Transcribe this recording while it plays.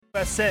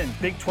SN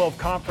Big 12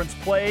 Conference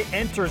play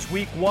enters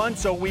Week 1,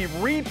 so we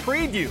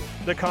re-preview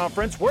the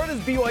conference. Where does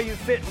BYU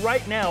fit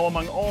right now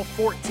among all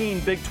 14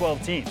 Big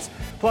 12 teams?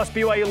 Plus,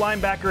 BYU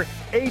linebacker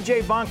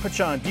A.J.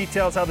 Vongpachan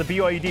details how the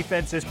BYU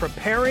defense is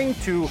preparing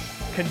to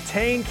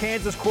contain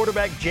Kansas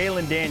quarterback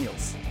Jalen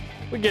Daniels.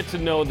 We get to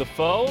know the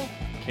foe,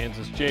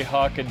 Kansas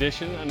Jayhawk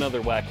edition,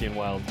 another wacky and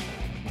wild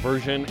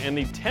version. And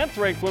the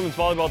 10th-ranked women's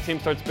volleyball team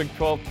starts Big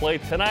 12 play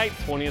tonight.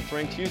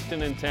 20th-ranked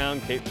Houston in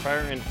town. Kate Pryor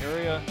and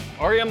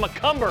Aria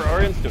McCumber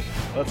are in studio.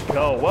 Let's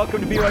go.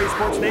 Welcome to BYU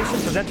Sports Nation,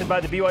 presented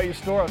by the BYU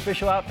Store,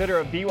 official outfitter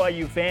of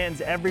BYU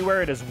fans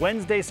everywhere. It is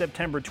Wednesday,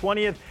 September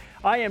 20th.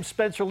 I am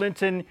Spencer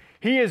Linton.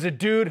 He is a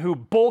dude who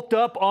bulked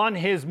up on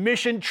his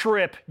mission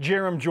trip,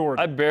 Jarom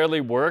Jordan. I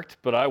barely worked,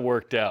 but I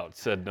worked out,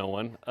 said no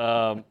one.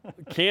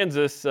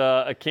 Kansas,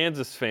 a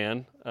Kansas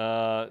fan.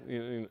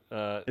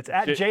 It's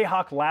at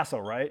Jayhawk Lasso,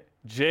 right?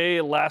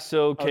 J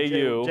Lasso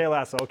KU. J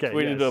Lasso, okay.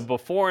 Tweeted yes. a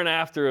before and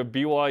after of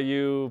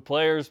BYU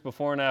players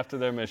before and after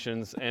their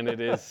missions, and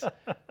it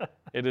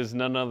is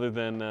none other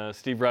than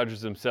Steve Rogers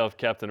himself,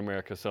 Captain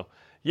America. So,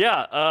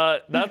 yeah,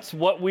 that's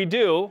what we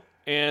do.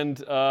 And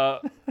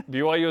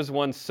BYU has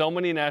won so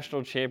many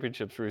national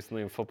championships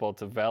recently in football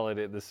to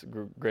validate this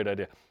great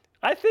idea.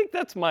 I think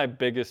that's my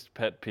biggest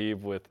pet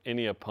peeve with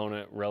any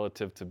opponent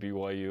relative to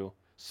BYU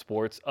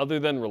sports, other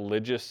than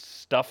religious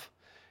stuff,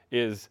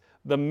 is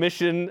the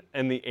mission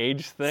and the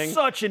age thing.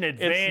 Such an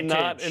advantage. It's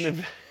not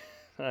an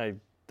I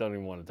don't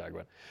even want to talk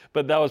about it.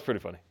 But that was pretty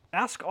funny.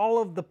 Ask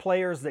all of the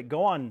players that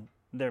go on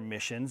their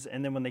missions,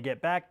 and then when they get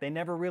back, they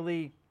never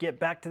really get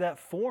back to that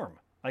form.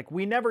 Like,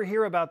 we never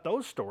hear about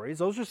those stories.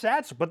 Those are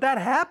sad, but that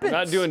happens. We're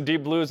not doing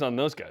deep blues on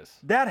those guys.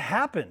 That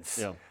happens.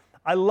 Yeah.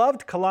 I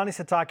loved Kalani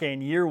Sitake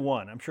in year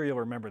one. I'm sure you'll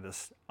remember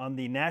this on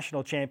the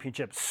national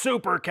championship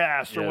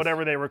Supercast or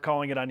whatever they were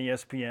calling it on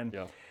ESPN.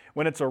 Yeah.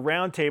 When it's a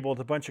round table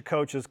with a bunch of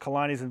coaches,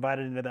 Kalani's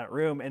invited into that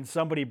room, and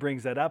somebody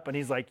brings that up, and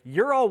he's like,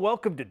 "You're all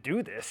welcome to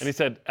do this." And he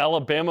said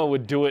Alabama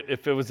would do it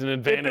if it was an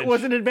advantage. If it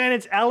was an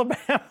advantage,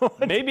 Alabama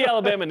would. Maybe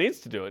Alabama needs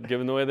to do it,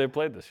 given the way they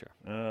played this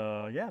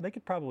year. Yeah, they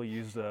could probably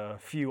use a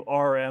few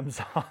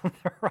RMs on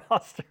the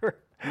roster.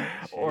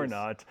 Or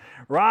not.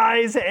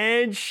 Rise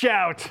and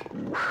shout.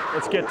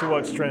 Let's get to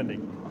what's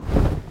trending.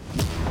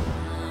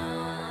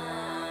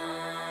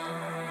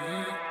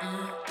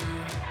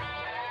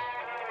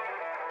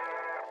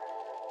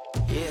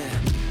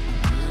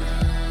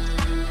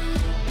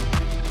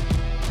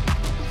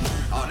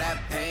 All that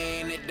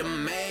pain, it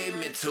done made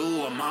me to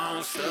a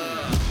monster.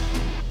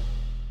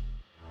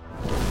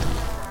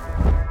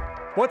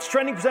 What's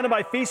Trending, presented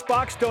by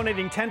Feastbox,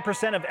 donating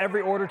 10% of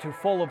every order to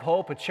Full of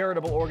Hope, a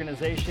charitable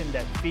organization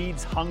that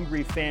feeds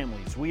hungry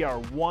families. We are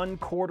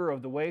 1/4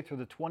 of the way through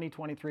the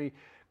 2023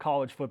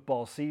 college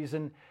football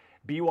season.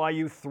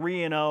 BYU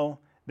 3-0.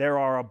 There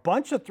are a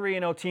bunch of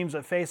 3-0 teams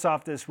that face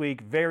off this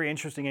week. Very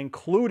interesting,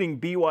 including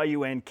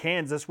BYU and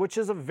Kansas, which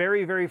is a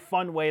very, very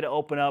fun way to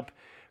open up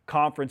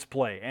conference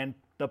play and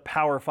the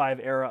Power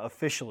 5 era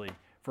officially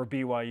for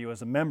BYU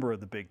as a member of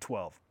the Big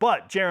 12.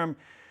 But, Jarom,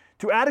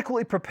 to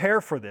adequately prepare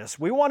for this,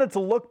 we wanted to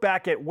look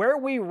back at where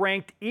we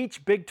ranked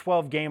each Big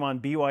 12 game on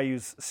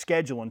BYU's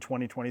schedule in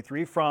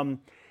 2023,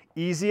 from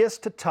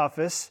easiest to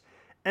toughest,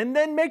 and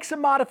then make some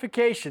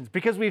modifications,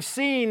 because we've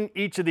seen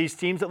each of these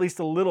teams at least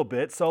a little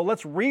bit. So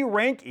let's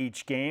re-rank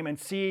each game and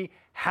see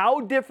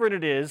how different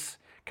it is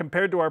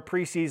compared to our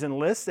preseason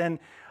list, and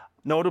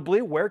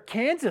notably where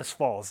Kansas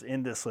falls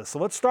in this list. So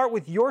let's start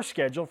with your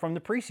schedule from the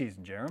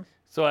preseason, Jarom.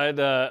 So I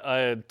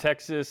had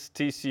Texas,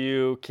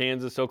 TCU,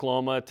 Kansas,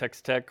 Oklahoma,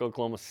 Texas Tech,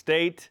 Oklahoma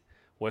State,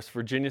 West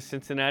Virginia,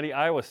 Cincinnati,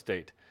 Iowa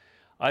State.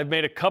 I've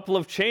made a couple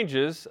of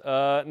changes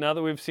now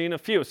that we've seen a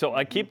few. So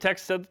I keep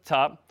Texas at the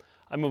top.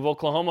 I move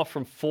Oklahoma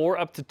from 4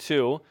 up to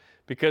 2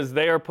 because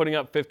they are putting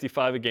up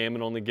 55 a game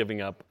and only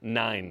giving up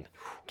 9.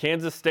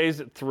 Kansas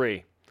stays at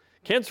 3.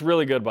 Kansas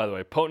really good, by the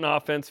way. Potent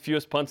offense,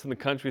 fewest punts in the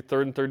country,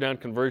 third and third down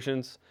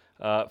conversions.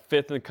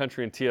 5th in the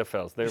country in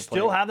TFLs. You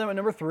still have them at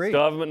number 3?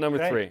 Still have them at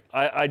number 3.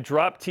 I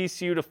dropped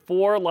TCU to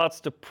 4,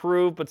 lots to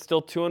prove, but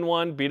still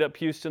 2-1. Beat up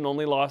Houston,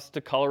 only lost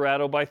to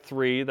Colorado by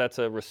 3. That's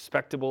a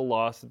respectable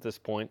loss at this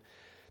point.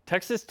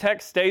 Texas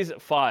Tech stays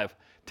at 5.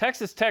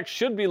 Texas Tech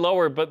should be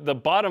lower, but the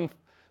bottom,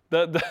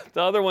 the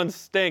other ones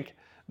stink.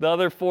 The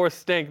other 4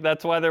 stink.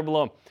 That's why they're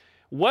below them.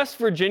 West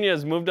Virginia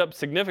has moved up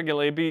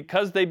significantly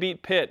because they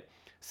beat Pitt.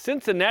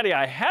 Cincinnati,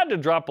 I had to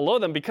drop below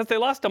them because they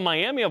lost to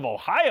Miami of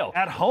Ohio.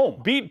 At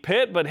home. Beat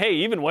Pitt, but hey,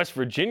 even West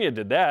Virginia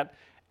did that.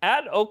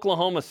 At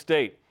Oklahoma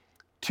State,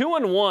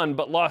 2-1,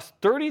 but lost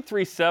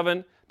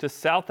 33-7 to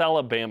South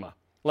Alabama.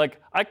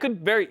 Like, I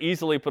could very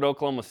easily put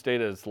Oklahoma State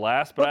as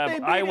last, but I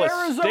have Iowa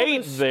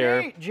State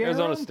there. Jarom.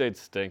 Arizona State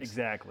stinks.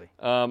 Exactly.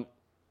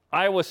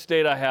 Iowa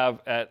State I have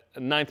at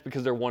 9th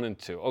because they're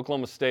 1-2.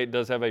 Oklahoma State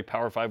does have a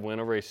Power 5 win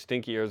over a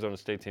stinky Arizona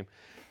State team.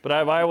 But I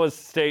have Iowa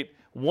State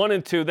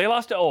 1-2. They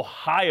lost to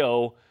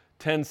Ohio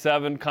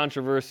 10-7.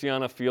 Controversy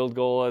on a field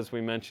goal, as we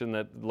mentioned,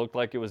 that looked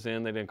like it was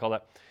in. They didn't call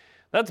that.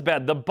 That's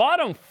bad. The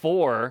bottom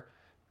 4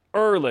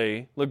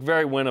 early look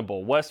very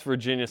winnable. West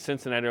Virginia,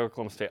 Cincinnati,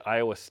 Oklahoma State,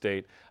 Iowa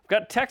State. I've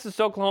got Texas,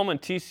 Oklahoma,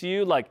 and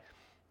TCU.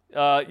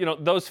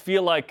 Those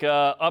feel like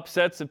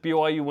upsets if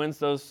BYU wins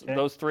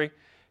those three.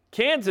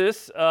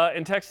 Kansas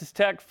and Texas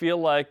Tech feel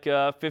like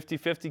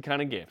 50-50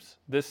 kind of games.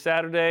 This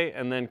Saturday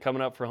and then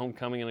coming up for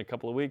homecoming in a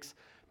couple of weeks,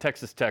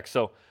 Texas Tech.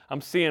 So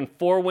I'm seeing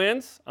 4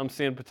 wins. I'm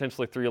seeing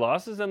potentially 3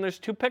 losses, and there's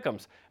 2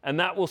 pick'ems. And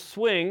that will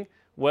swing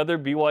whether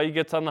BYU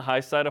gets on the high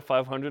side of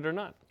 500 or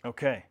not.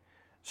 Okay.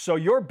 So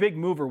your big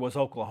mover was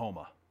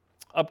Oklahoma.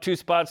 Up 2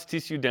 spots,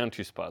 TCU down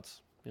 2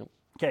 spots. Yep.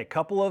 Okay, a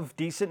couple of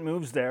decent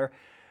moves there.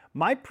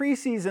 My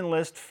preseason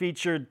list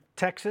featured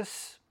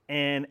Texas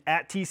and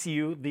at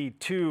TCU, the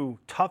 2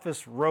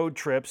 toughest road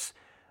trips.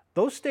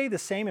 Those stay the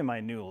same in my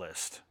new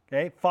list,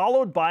 okay?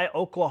 Followed by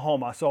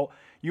Oklahoma. So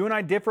you and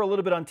I differ a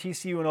little bit on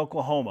TCU and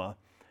Oklahoma.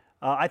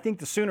 I think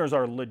the Sooners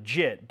are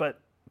legit,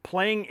 but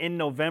playing in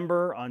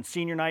November on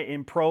senior night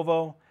in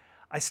Provo,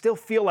 I still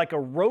feel like a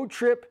road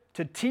trip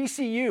to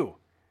TCU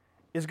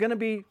is going to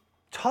be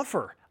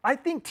tougher. I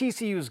think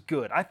TCU is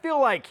good. I feel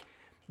like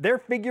they're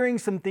figuring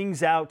some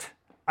things out.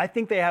 I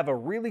think they have a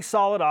really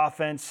solid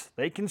offense.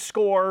 They can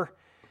score.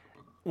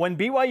 When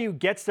BYU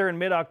gets there in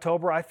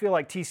mid-October, I feel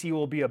like TCU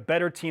will be a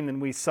better team than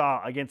we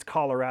saw against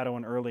Colorado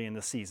and early in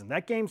the season.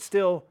 That game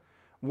still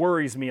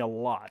worries me a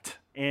lot.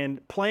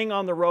 And playing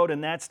on the road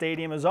in that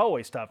stadium is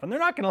always tough. And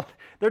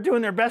they're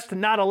doing their best to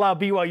not allow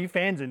BYU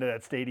fans into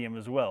that stadium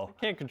as well.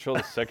 Can't control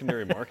the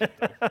secondary market,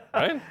 though,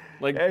 right?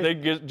 They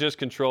just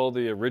control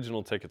the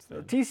original tickets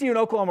there. TCU and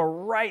Oklahoma are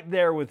right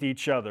there with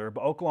each other,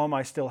 but Oklahoma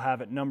I still have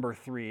at number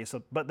 3.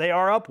 But they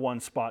are up 1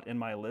 spot in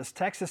my list.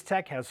 Texas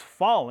Tech has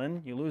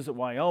fallen. You lose at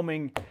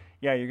Wyoming,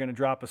 yeah, you're going to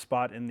drop a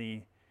spot in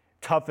the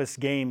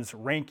toughest games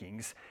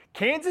rankings.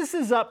 Kansas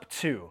is up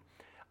 2.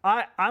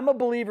 I'm a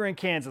believer in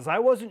Kansas. I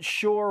wasn't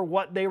sure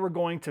what they were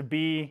going to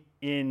be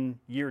in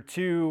year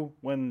 2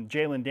 when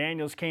Jalen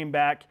Daniels came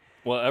back.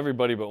 Well,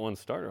 everybody but one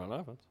starter on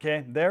offense.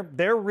 Okay,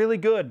 they're really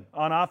good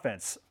on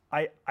offense.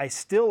 I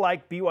still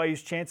like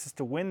BYU's chances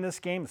to win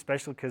this game,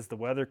 especially because the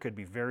weather could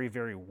be very,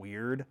 very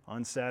weird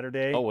on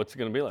Saturday. Oh, what's it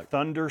going to be like?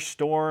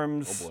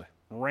 Thunderstorms, oh boy,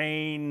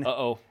 rain.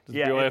 Uh-oh. Does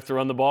BYU have to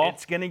run the ball?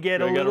 It's going to get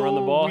a little run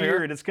the ball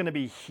weird. Here? It's going to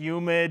be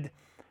humid.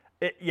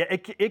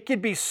 It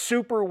could be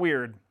super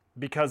weird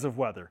because of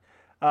weather.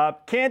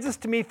 Kansas,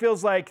 to me,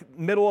 feels like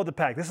middle of the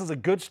pack. This is a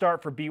good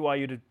start for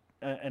BYU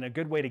and a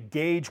good way to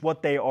gauge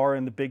what they are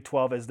in the Big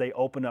 12 as they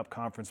open up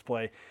conference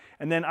play.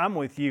 And then I'm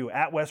with you.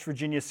 At West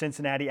Virginia,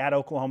 Cincinnati, at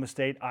Oklahoma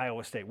State,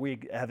 Iowa State. We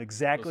have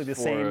exactly the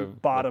same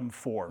bottom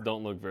 4.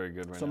 Don't look very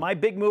good right now. So my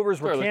big movers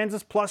were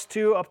Kansas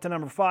 +2 up to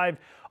number 5,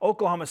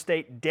 Oklahoma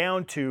State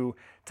down 2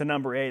 to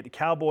number 8. The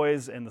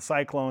Cowboys and the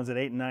Cyclones at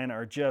 8 and 9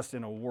 are just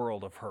in a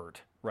world of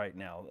hurt right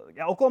now.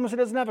 Oklahoma State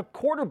doesn't have a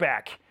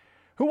quarterback.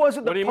 Who was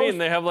it? What do you mean?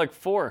 They have like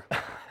 4.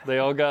 They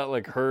all got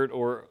like hurt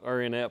or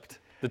are inept.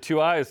 The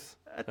 2 eyes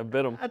have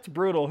bit them. That's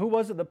brutal. Who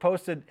was it that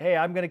posted, hey,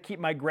 I'm going to keep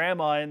my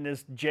grandma in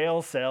this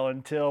jail cell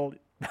until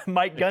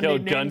Mike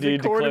Gundy names a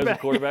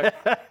quarterback? Declares a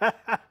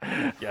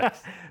quarterback?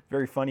 Yes.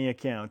 Very funny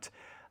account.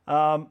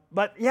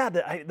 But yeah,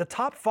 the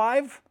top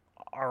 5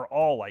 are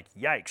all like,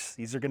 yikes.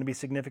 These are going to be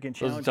significant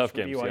challenges tough for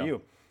games, BYU. yeah.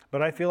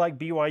 But I feel like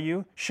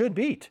BYU should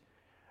beat.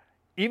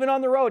 Even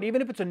on the road,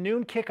 even if it's a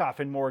noon kickoff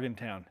in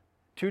Morgantown,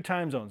 2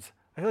 time zones.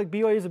 I feel like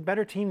BYU is a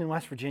better team than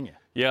West Virginia.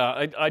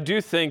 Yeah, I do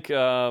think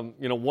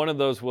one of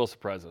those will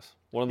surprise us.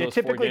 One of those it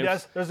typically 4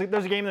 games. does.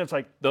 There's a game that's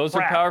like those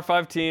crap. are Power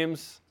 5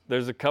 teams.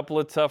 There's a couple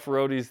of tough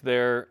roadies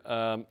there.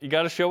 You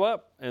got to show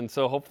up, and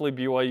so hopefully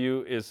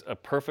BYU is a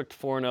perfect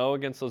 4-0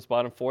 against those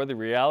bottom 4. The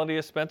reality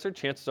is, Spencer,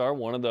 chances are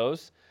one of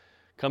those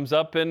comes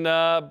up and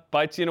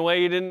bites you in a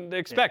way you didn't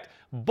expect.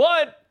 Yeah.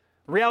 But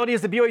the reality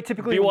is that BYU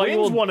typically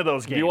wins one of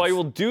those games. BYU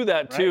will do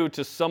that too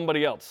to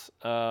somebody else,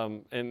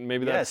 and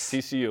maybe that's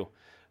yes. TCU.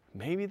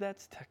 Maybe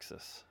that's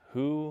Texas.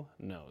 Who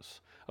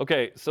knows?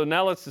 Okay, so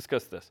now let's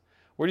discuss this.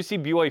 Where do you see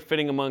BYU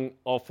fitting among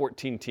all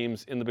 14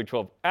 teams in the Big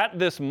 12 at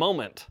this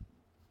moment?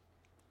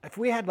 If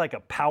we had like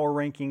a power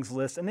rankings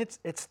list, and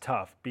it's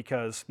tough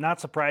because,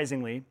 not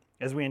surprisingly,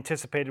 as we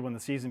anticipated when the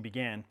season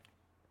began,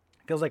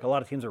 it feels like a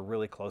lot of teams are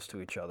really close to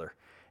each other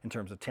in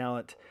terms of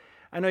talent.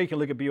 I know you can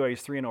look at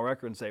BYU's 3-0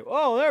 record and say,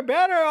 oh, they're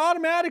better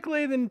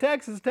automatically than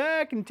Texas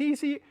Tech and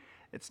TCU.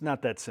 It's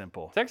not that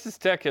simple. Texas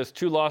Tech has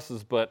 2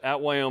 losses, but at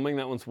Wyoming,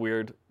 that one's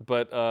weird.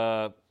 But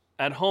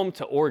at home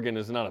to Oregon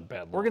is not a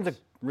bad loss. Oregon's a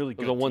really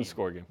good team. It was a team.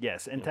 1-score game.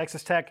 Yes, and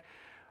Texas Tech,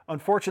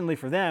 unfortunately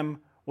for them,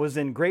 was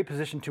in great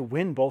position to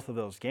win both of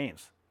those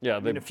games. Yeah,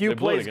 a few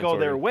plays go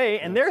their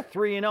way, and they're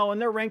 3-0,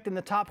 and they're ranked in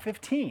the top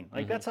 15.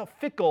 Like, that's how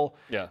fickle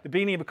the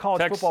beginning of a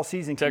college football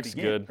season can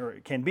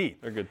be.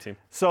 They're a good team.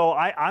 So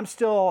I'm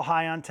still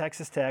high on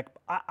Texas Tech.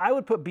 I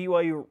would put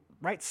BYU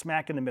right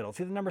smack in the middle.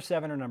 It's either number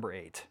 7 or number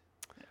 8.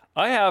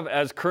 I have,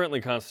 as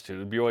currently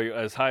constituted, BYU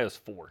as high as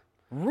 4.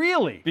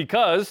 Really?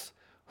 Because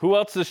who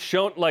else has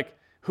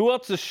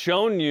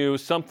shown you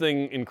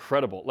something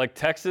incredible? Like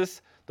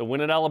Texas, the win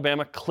at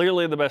Alabama,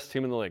 clearly the best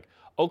team in the league.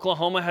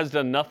 Oklahoma has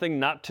done nothing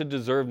not to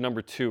deserve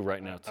number 2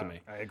 right now to me.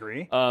 I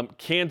agree.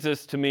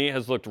 Kansas, to me,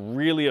 has looked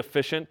really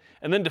efficient.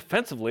 And then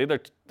defensively, they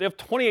have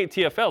 28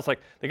 TFLs. Like,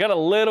 they got a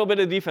little bit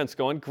of defense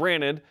going.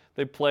 Granted,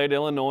 they played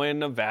Illinois and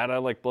Nevada,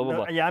 like, blah, blah,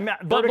 blah. Yeah,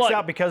 verdict's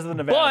out because of the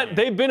Nevada But game.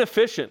 they've been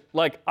efficient.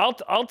 Like,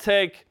 I'll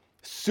take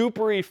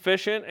super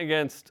efficient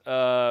against,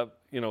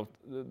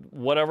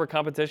 whatever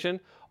competition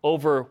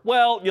over,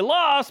 well, you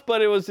lost,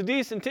 but it was a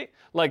decent team.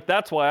 Like,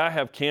 that's why I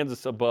have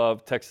Kansas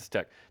above Texas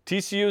Tech.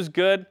 TCU is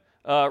good.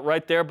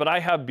 Right there, but I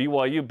have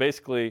BYU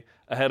basically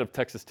ahead of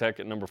Texas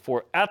Tech at number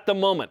 4 at the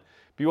moment.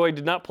 BYU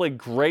did not play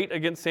great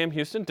against Sam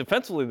Houston.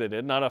 Defensively they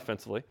did, not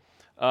offensively.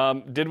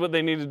 Did what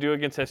they needed to do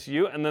against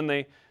SU, and then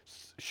they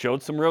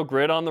showed some real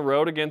grit on the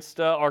road against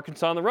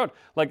Arkansas on the road.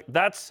 Like,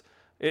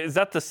 is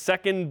that the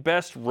second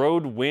best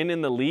road win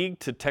in the league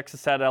to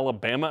Texas at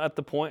Alabama at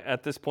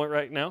this point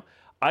right now?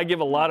 I give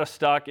a lot of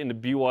stock into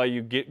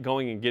BYU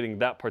going and getting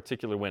that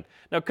particular win.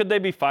 Now, could they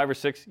be 5 or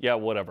 6? Yeah,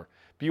 whatever.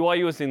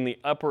 BYU is in the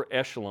upper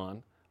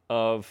echelon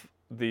of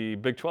the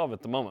Big 12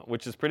 at the moment,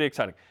 which is pretty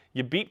exciting.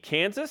 You beat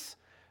Kansas,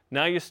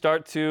 now you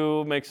start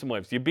to make some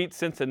waves. You beat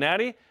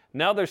Cincinnati,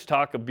 now there's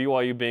talk of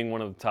BYU being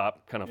one of the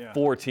top kind of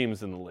 4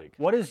 teams in the league.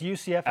 What is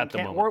UCF at the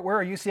moment? Where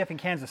are UCF and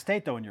Kansas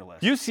State, though, in your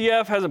list?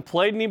 UCF hasn't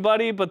played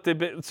anybody, but they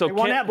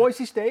won at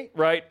Boise State.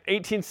 Right,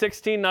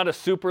 18-16, not a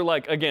super,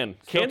 like, again.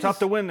 Still tough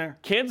to win there.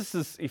 Kansas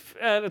is,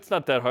 it's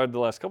not that hard the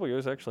last couple of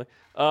years, actually.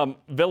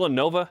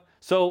 Villanova.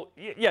 So,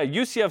 yeah,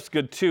 UCF's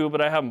good too,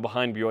 but I have them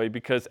behind BYU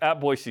because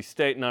at Boise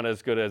State, not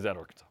as good as at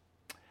Arkansas.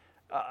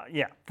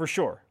 Yeah, for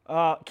sure.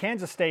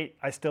 Kansas State,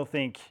 I still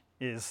think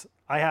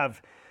I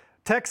have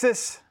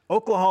Texas,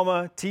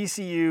 Oklahoma,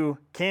 TCU,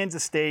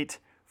 Kansas State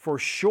for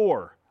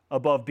sure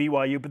above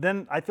BYU. But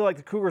then I feel like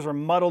the Cougars are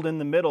muddled in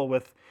the middle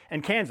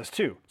and Kansas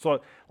too. So,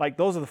 like,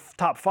 those are the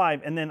top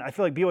 5. And then I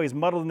feel like BYU is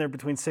muddled in there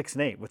between 6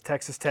 and 8 with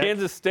Texas Tech.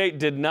 Kansas State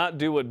did not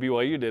do what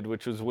BYU did,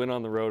 which was win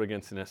on the road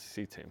against an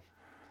SEC team.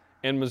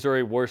 And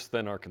Missouri worse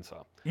than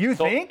Arkansas. You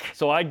think?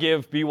 So I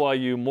give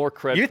BYU more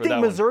credit for that one. You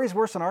think Missouri's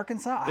worse than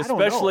Arkansas? I don't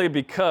know. Especially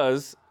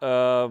because,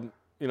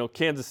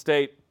 Kansas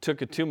State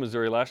took it to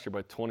Missouri last year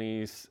by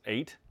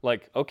 28.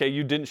 Like, okay,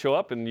 you didn't show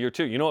up in year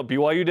 2. You know what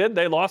BYU did?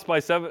 They lost by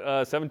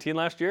 17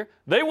 last year.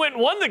 They went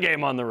and won the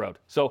game on the road.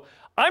 So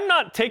I'm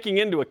not taking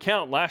into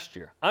account last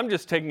year. I'm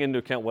just taking into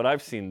account what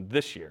I've seen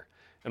this year.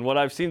 And what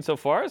I've seen so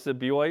far is that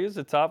BYU is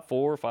the top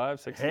 4,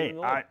 5, 6. Hey,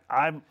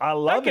 I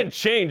love it. That can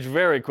change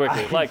very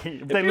quickly. Like,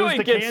 if they lose BYU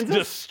to gets Kansas?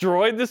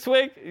 destroyed this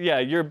week, yeah,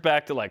 you're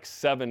back to like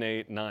 7,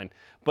 8, 9.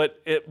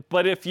 But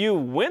if you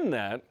win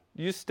that,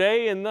 you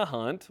stay in the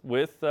hunt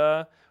with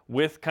TCU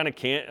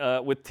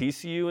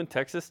and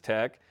Texas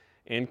Tech,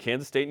 and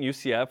Kansas State and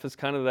UCF is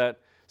kind of that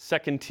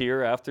second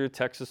tier after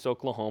Texas,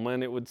 Oklahoma,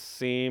 and it would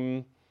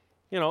seem,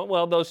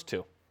 those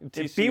two.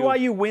 If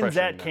BYU wins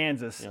at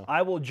Kansas,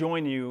 I will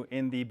join you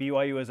in the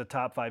BYU as a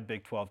top 5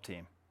 Big 12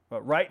 team.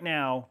 But right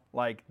now,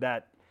 like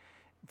that,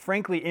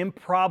 frankly,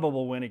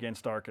 improbable win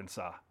against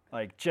Arkansas.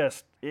 Like,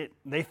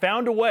 they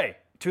found a way,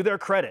 to their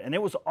credit, and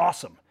it was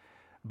awesome.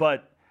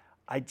 But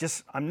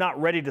I'm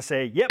not ready to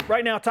say, yep,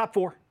 right now, top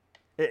 4.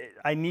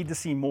 I need to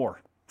see more.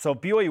 So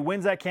if BYU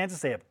wins at Kansas,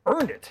 they have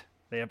earned it.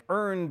 They have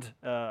earned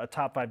a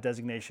top 5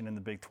 designation in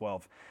the Big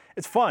 12.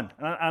 It's fun.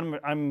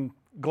 I'm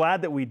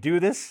glad that we do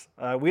this.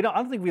 I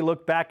don't think we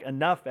look back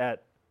enough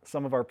at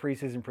some of our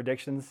preseason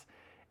predictions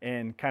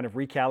and kind of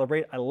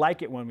recalibrate. I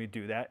like it when we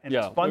do that, and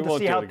it's fun to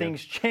see how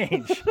things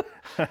change.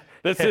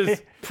 This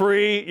is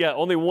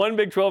only one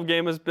Big 12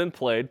 game has been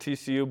played.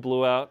 TCU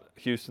blew out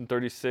Houston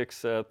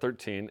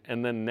 36-13,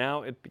 and then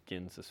now it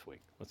begins this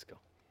week. Let's go.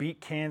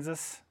 Beat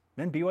Kansas,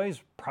 then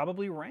BYU's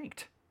probably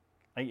ranked.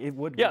 Like, it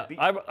would. Yeah,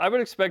 I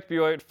would expect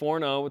BYU at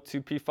 4-0 with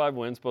 2 P5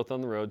 wins, both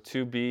on the road,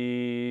 to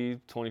be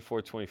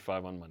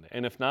 24-25 on Monday.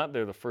 And if not,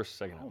 they're the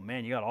second. Oh,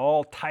 man, you got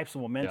all types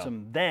of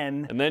momentum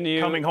then, and then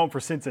coming home for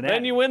Cincinnati.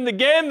 Then you win the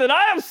game that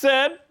I have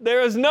said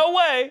there is no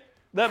way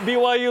that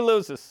BYU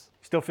loses.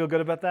 Still feel good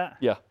about that?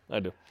 Yeah,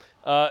 I do.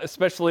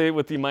 Especially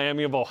with the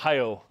Miami of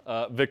Ohio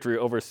victory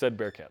over said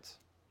Bearcats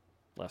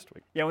last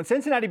week. Yeah, when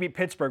Cincinnati beat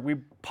Pittsburgh, we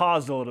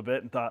paused a little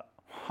bit and thought,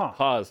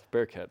 Paused,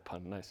 Bearcat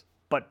pun, nice.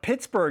 But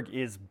Pittsburgh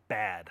is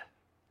bad.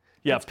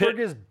 Yeah, Pittsburgh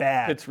is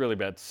bad. Pitt's really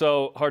bad.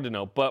 So hard to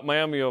know. But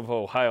Miami of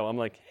Ohio, I'm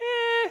like,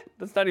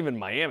 that's not even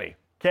Miami.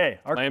 Okay.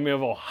 Miami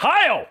of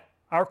Ohio.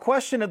 Our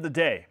question of the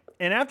day.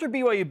 And after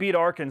BYU beat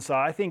Arkansas,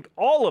 I think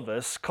all of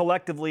us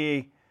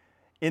collectively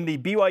in the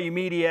BYU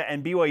media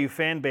and BYU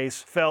fan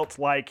base felt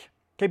like,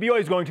 okay,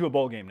 BYU's going to a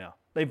bowl game now.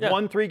 They've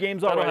won 3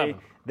 games already.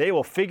 They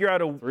will figure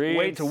out a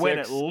way to win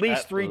at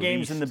least 3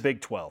 games in the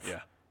Big 12. Yeah.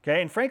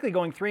 Okay, and frankly,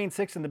 going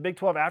 3-6 in the Big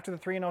 12 after the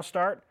 3-0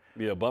 start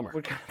be a bummer.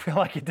 Would kind of feel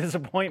like a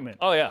disappointment.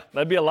 Oh, yeah.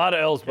 That'd be a lot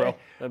of L's, bro.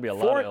 That'd be a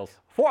lot of L's.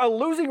 For a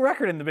losing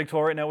record in the Big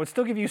 12 right now would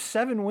still give you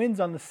 7 wins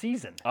on the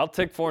season. I'll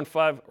take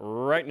 4-5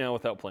 right now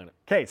without playing it.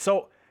 Okay,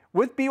 so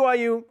with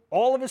BYU,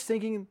 all of us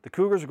thinking the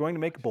Cougars are going to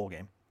make a bowl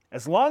game.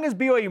 As long as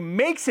BYU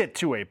makes it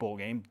to a bowl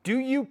game, do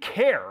you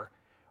care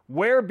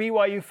where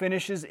BYU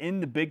finishes in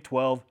the Big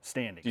 12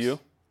 standings? Do you?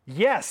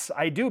 Yes,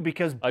 I do,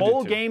 because I do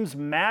bowl too. games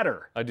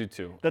matter. I do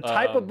too. The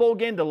type of bowl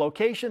game, the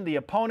location, the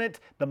opponent,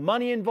 the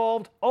money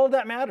involved, all of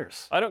that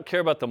matters. I don't care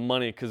about the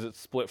money because it's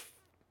split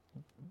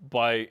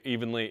by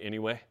evenly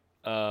anyway.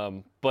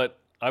 But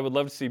I would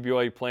love to see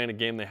BYU play in a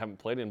game they haven't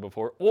played in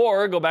before,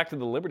 or go back to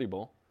the Liberty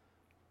Bowl.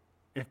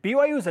 If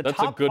BYU is a That's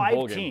top a good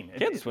bowl 5 game. team,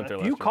 Kansas went there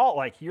if last you year. call it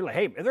like, you're like,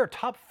 hey, is there a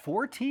top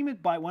 4 team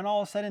by when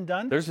all is said and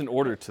done? There's an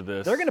order to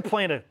this. They're going to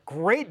play in a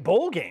great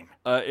bowl game.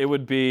 It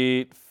would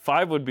be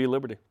 5 would be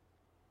Liberty.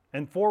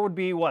 And 4 would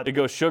be what? It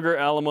goes Sugar,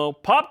 Alamo,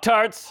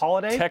 Pop-Tarts,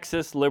 Holiday?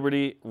 Texas,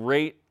 Liberty,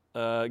 rate,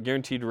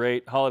 guaranteed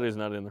rate. Holiday's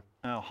not in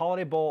there.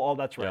 Holiday Bowl. Oh,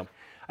 that's right. Yeah.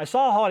 I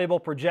saw a Holiday Bowl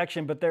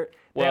projection, but they have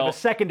Well- a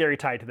secondary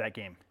tie to that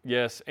game.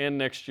 Yes, and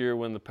next year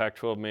when the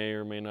Pac-12 may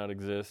or may not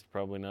exist,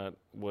 probably not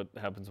what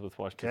happens with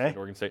Washington Okay. State,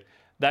 Oregon State,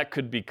 that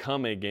could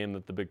become a game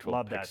that the Big 12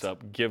 Love picks that.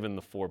 up, given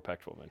the 4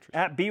 Pac-12 entries.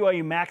 At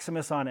BYU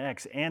Maximus on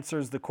X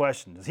answers the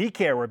question: does he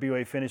care where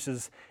BYU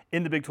finishes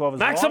in the Big 12 as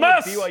long as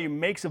Maximus! BYU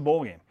makes a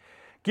bowl game?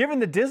 Given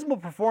the dismal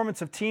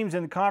performance of teams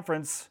in the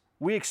conference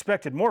we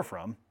expected more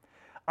from,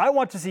 I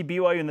want to see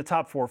BYU in the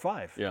top 4 or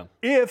 5. Yeah.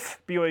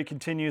 If BYU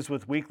continues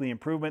with weekly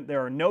improvement,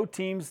 there are no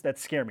teams that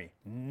scare me.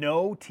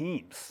 No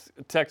teams.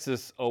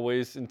 Texas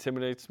always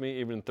intimidates me,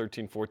 even in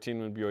 13-14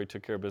 when BYU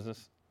took care of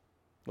business.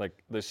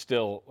 Like, they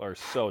still are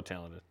so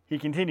talented. He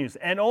continues,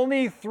 and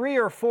only 3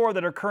 or 4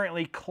 that are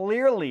currently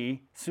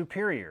clearly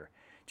superior.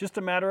 Just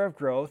a matter of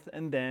growth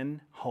and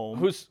then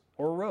home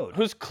or road.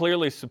 Who's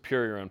clearly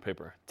superior on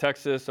paper?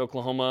 Texas,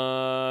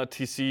 Oklahoma,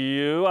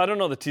 TCU. I don't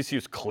know that TCU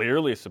is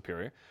clearly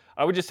superior.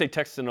 I would just say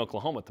Texas and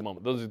Oklahoma at the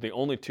moment. Those are the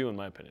only 2 in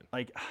my opinion.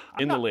 Like,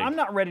 in the league. I'm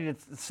not ready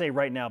to say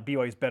right now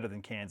BYU is better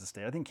than Kansas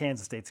State. I think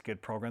Kansas State's a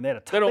good program. They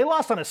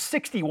lost on a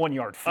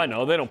 61-yard field. I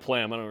know, they don't play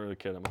them. I don't really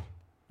care that much.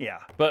 Yeah.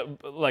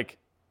 But like,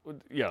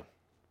 yeah.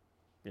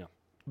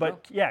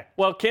 But, yeah.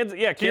 Well, Kansas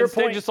State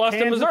point, just lost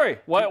to Missouri.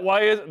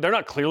 Why is they're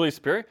not clearly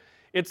superior?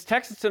 It's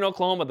Texas and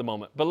Oklahoma at the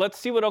moment. But let's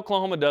see what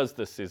Oklahoma does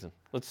this season.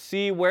 Let's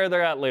see where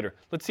they're at later.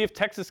 Let's see if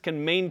Texas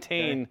can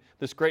maintain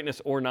this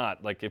greatness or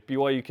not. Like if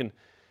BYU can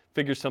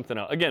figure something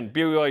out. Again,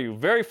 BYU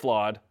very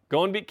flawed.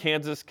 Go and beat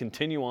Kansas,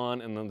 continue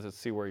on, and then let's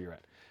see where you're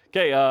at.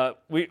 Okay,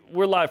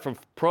 we're live from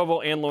Provo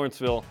and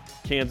Lawrenceville,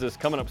 Kansas,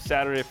 coming up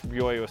Saturday for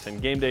BYU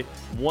USN Game Day,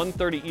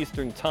 1:30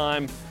 Eastern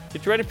Time.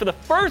 Get you ready for the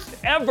first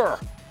ever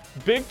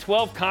Big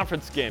 12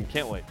 conference game.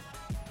 Can't wait.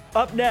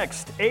 Up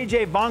next,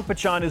 AJ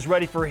Vongpachan is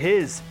ready for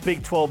his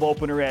Big 12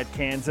 opener at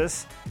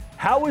Kansas.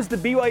 How is the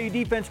BYU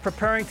defense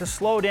preparing to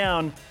slow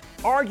down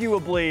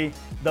arguably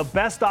the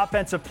best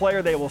offensive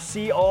player they will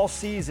see all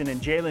season in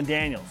Jalen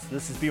Daniels?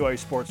 This is BYU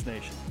Sports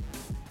Nation.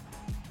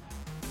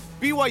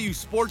 BYU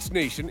Sports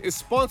Nation is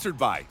sponsored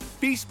by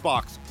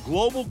Feastbox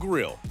Global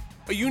Grill,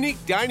 a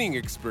unique dining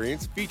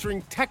experience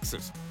featuring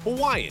Texas,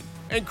 Hawaiian,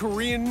 and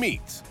Korean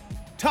meats.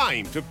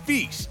 Time to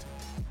feast.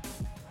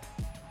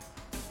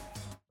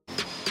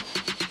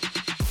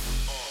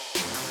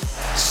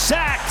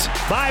 Sacked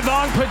by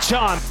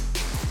Vongpachan.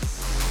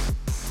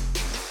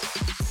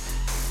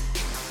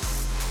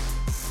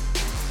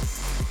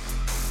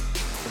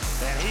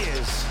 And he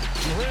is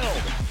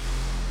drilled.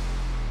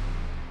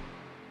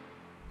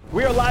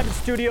 We are live in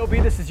Studio B.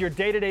 This is your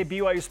day-to-day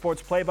BYU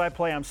Sports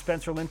play-by-play. I'm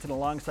Spencer Linton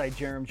alongside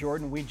Jarom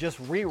Jordan. We just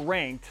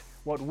re-ranked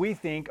what we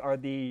think are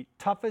the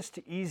toughest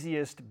to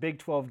easiest Big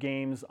 12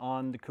 games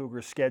on the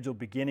Cougars' schedule,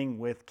 beginning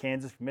with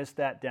Kansas. If you missed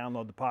that,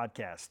 download the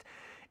podcast.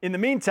 In the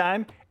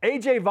meantime,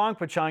 AJ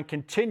Vongpachan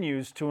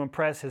continues to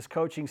impress his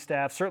coaching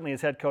staff, certainly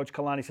his head coach,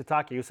 Kalani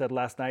Sitake, who said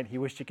last night he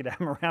wished he could have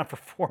him around for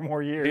 4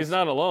 more years. He's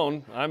not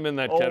alone. I'm in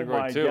that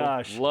category too. Oh my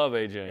gosh. Love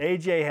AJ.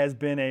 AJ has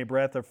been a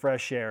breath of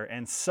fresh air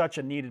and such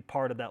a needed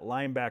part of that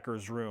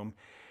linebackers room.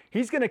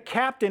 He's going to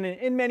captain,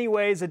 in many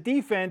ways, a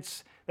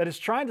defense that is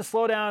trying to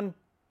slow down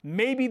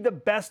maybe the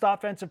best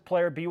offensive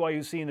player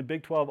BYU's seen in the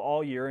Big 12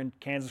 all year in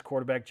Kansas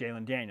quarterback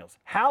Jalen Daniels.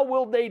 How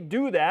will they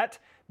do that?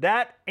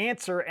 That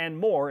answer and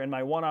more in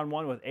my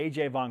one-on-one with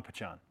AJ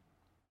Vongpachan.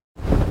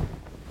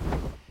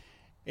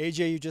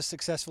 AJ, you just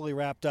successfully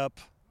wrapped up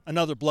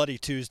another bloody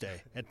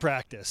Tuesday at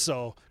practice.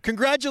 So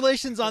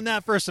congratulations on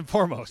that first and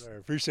foremost. Sir,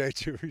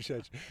 appreciate you.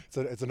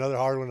 It's another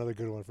hard one, another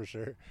good one for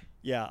sure.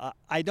 Yeah,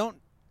 I don't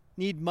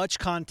need much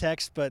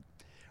context, but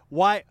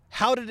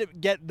how did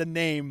it get the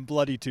name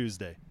Bloody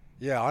Tuesday?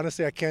 Yeah,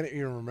 honestly, I can't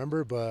even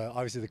remember, but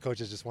obviously the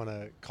coaches just want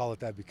to call it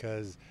that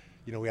because,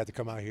 we have to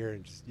come out here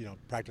and just,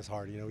 practice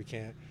hard. We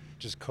can't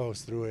just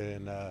coast through it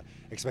and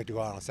expect to go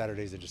out on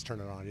Saturdays and just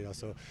turn it on,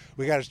 So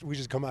we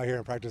just come out here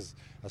and practice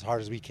as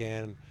hard as we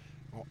can,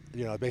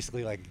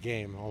 basically like a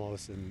game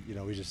almost. And,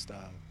 we just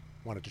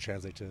wanted to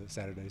translate to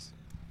Saturdays.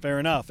 Fair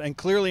enough. And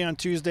clearly on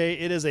Tuesday,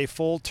 it is a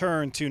full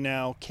turn to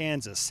now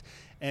Kansas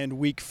and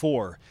week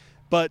 4.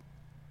 But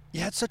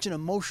you had such an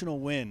emotional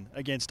win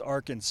against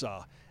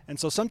Arkansas. And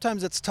so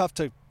sometimes it's tough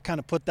to kind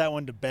of put that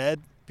one to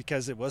bed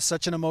because it was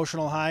such an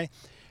emotional high.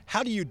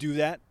 How do you do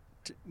that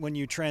when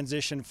you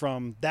transition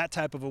from that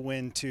type of a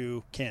win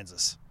to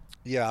Kansas?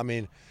 Yeah, I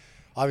mean,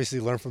 obviously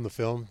learn from the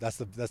film. That's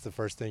the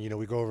first thing.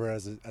 We go over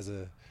as a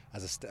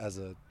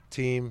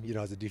team,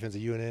 as a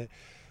defensive unit,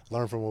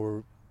 learn from what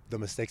we're the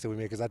mistakes that we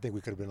made, because I think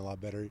we could have been a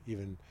lot better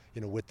even,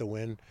 with the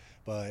win.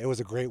 But it was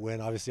a great win,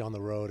 obviously on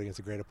the road against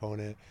a great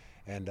opponent,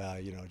 and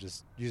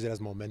just use it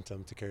as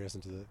momentum to carry us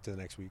into the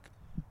next week.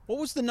 What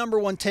was the number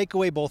one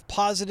takeaway, both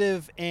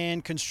positive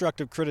and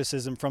constructive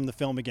criticism from the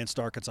film against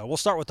Arkansas? We'll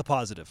start with the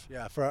positive.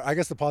 Yeah, I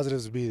guess the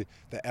positives would be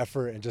the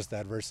effort and just the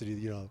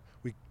adversity.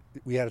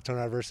 We had a ton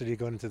of adversity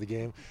going into the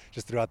game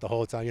just throughout the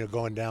whole time,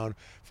 going down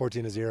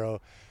 14-0.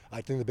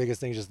 I think the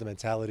biggest thing is just the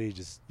mentality,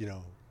 just,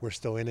 we're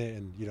still in it,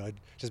 and,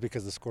 just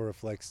because the score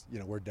reflects,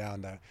 we're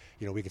down, that,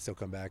 we can still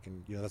come back,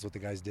 and, that's what the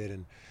guys did,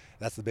 and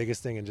that's the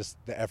biggest thing, and just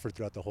the effort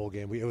throughout the whole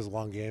game. It was a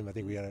long game. I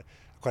think we had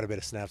quite a bit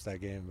of snaps that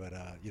game, but,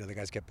 the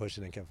guys kept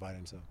pushing and kept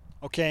fighting, so.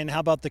 Okay, and how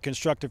about the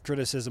constructive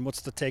criticism?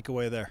 What's the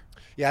takeaway there?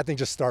 Yeah, I think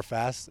just start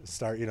fast,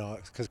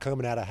 because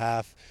coming out of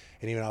half,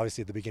 and even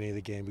obviously at the beginning of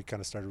the game, we kind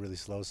of started really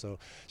slow, so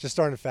just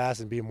starting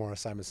fast and being more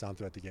assignment sound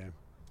throughout the game.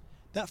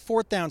 That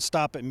fourth down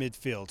stop at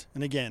midfield,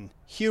 and again,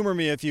 humor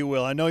me if you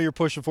will. I know you're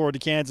pushing forward to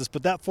Kansas,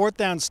 but that fourth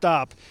down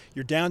stop,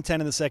 you're down 10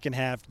 in the second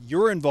half,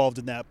 you're involved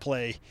in that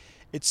play.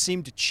 It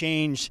seemed to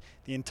change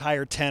the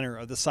entire tenor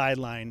of the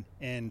sideline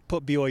and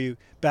put BYU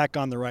back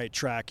on the right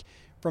track.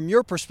 From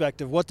your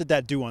perspective, what did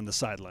that do on the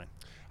sideline?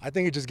 I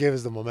think it just gave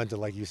us the momentum,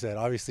 like you said.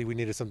 Obviously, we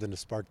needed something to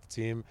spark the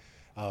team.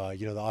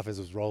 The offense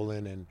was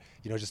rolling, and,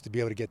 just to be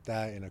able to get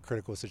that in a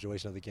critical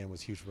situation of the game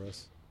was huge for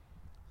us.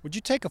 Would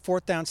you take a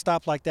fourth down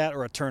stop like that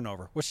or a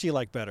turnover? Which do you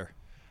like better?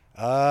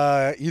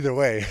 Either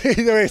way.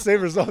 Either way, same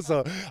result.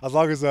 So as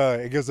long as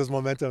it gives us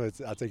momentum,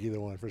 I'll take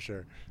either one for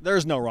sure.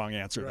 There's no wrong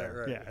answer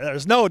there. Right. Yeah,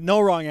 there's no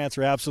wrong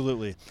answer,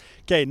 absolutely.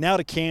 Okay, now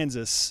to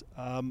Kansas.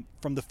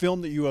 From the film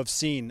that you have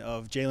seen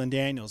of Jalen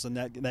Daniels and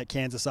that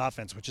Kansas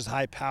offense, which is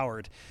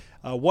high-powered,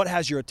 what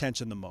has your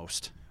attention the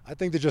most? I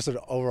think they're just an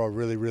overall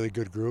really, really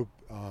good group.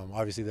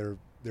 Obviously, they're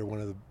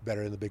one of the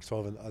better in the Big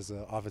 12 as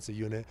an offensive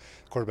unit.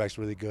 Quarterback's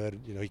really good.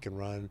 He can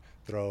run,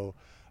 throw.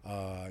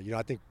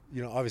 I think,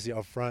 obviously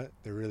up front,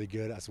 they're really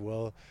good as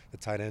well. The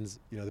tight ends,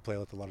 they play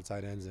with a lot of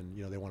tight ends, and,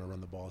 they want to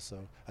run the ball. So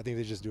I think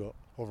they just do an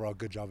overall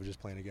good job of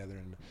just playing together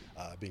and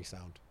being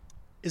sound.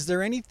 Is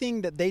there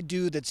anything that they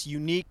do that's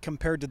unique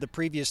compared to the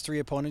previous three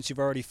opponents you've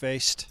already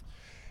faced?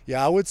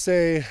 Yeah, I would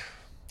say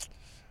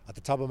at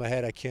the top of my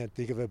head, I can't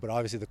think of it, but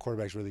obviously the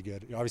quarterback's really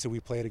good. Obviously,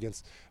 we played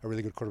against a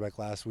really good quarterback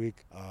last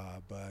week,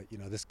 but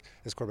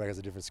this quarterback has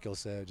a different skill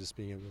set, just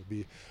being able to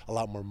be a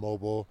lot more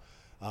mobile,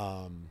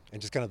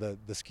 and just kind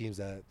of the schemes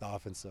that the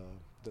offense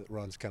that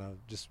runs, kind of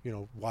just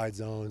wide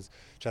zones,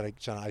 trying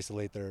to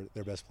isolate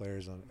their best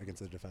players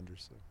against the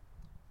defenders. So.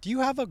 Do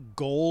you have a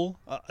goal,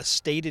 a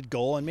stated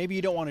goal, and maybe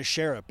you don't want to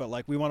share it, but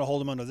like we want to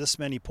hold them under this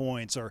many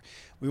points, or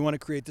we want to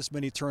create this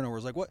many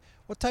turnovers? Like what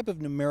type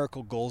of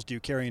numerical goals do you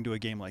carry into a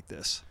game like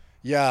this?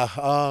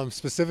 Yeah,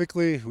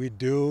 specifically we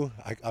do.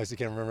 I obviously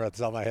can't remember at the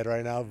top of my head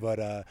right now,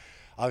 but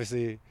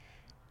obviously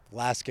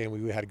last game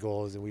we had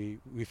goals, and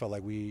we felt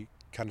like we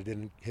kind of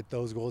didn't hit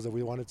those goals that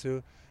we wanted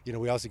to.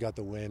 We also got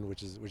the win,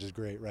 which is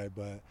great, right?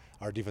 But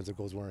our defensive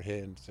goals weren't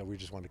hit, and so we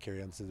just wanted to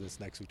carry on to this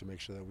next week to make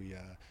sure that we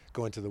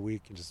go into the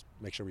week and just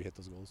make sure we hit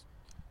those goals.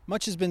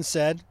 Much has been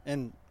said,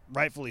 and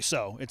rightfully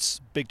so. It's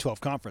Big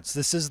 12 Conference.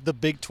 This is the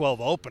Big 12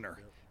 opener,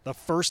 the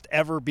first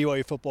ever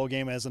BYU football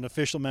game as an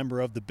official member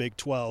of the Big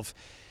 12.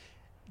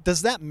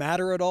 Does that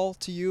matter at all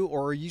to you,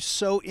 or are you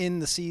so in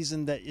the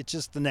season that it's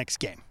just the next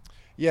game?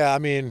 Yeah, I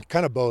mean,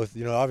 kind of both.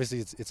 Obviously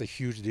it's a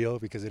huge deal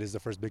because it is the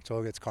first Big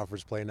 12. It's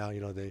conference play now.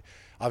 They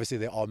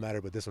all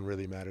matter, but this one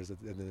really matters at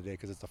the end of the day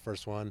because it's the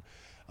first one.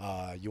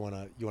 You want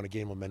to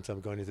gain momentum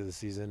going into the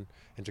season,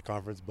 into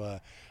conference,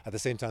 but at the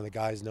same time, the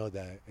guys know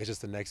that it's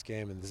just the next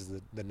game, and this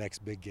is the next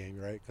big game,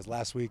 right? Because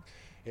last week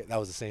that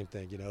was the same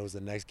thing. It was the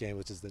next game,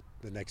 which is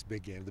the next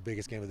big game. The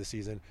biggest game of the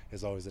season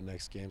is always the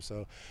next game.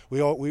 So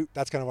we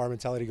that's kind of our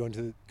mentality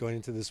going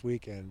into this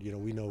week, and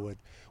we know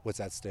what's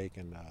at stake,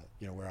 and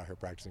we're out here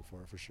practicing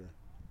for sure.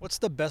 What's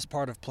the best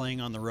part of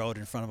playing on the road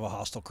in front of a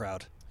hostile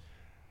crowd?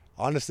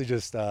 Honestly,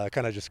 just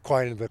kind of just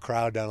quieting the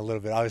crowd down a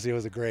little bit. Obviously, it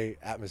was a great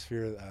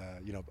atmosphere.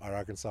 Our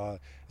Arkansas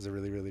is a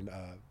really, really,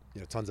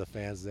 tons of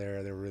fans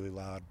there. They were really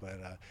loud, but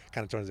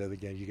kind of towards the end of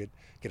the game, you could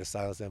get to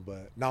silence them.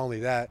 But not only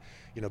that,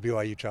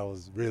 BYU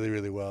travels really,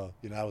 really well.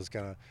 That was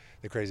kind of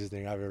the craziest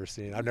thing I've ever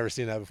seen. I've never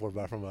seen that before,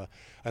 but from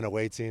an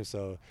away team.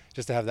 So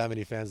just to have that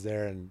many fans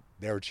there, and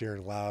they were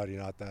cheering loud.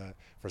 I thought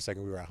for a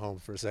second we were at home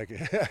for a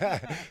second.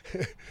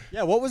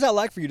 Yeah, what was that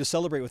like for you to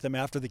celebrate with them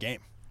after the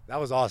game? That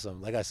was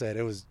awesome. Like I said,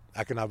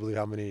 I could not believe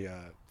how many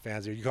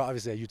fans there. You go,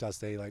 obviously at Utah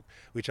State, like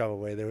we travel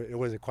away, it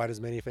wasn't quite as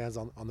many fans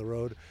on the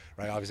road,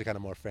 right? Obviously kind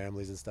of more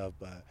families and stuff,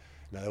 but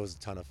there was a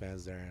ton of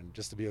fans there, and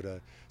just to be able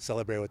to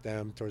celebrate with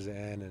them towards the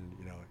end, and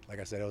like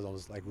I said, it was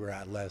almost like we were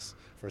at less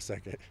for a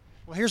second.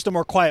 Well, here's the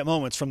more quiet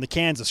moments from the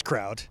Kansas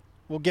crowd.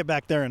 We'll get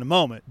back there in a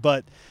moment,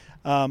 but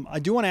I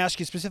do want to ask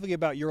you specifically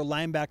about your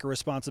linebacker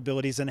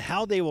responsibilities and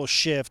how they will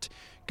shift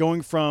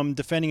going from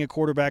defending a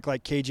quarterback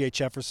like KJ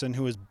Jefferson,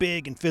 who is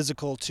big and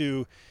physical,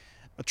 to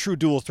a true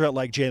dual threat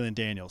like Jalen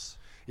Daniels.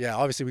 Yeah,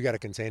 obviously we got to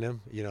contain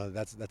him.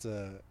 That's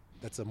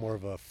a more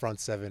of a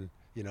front seven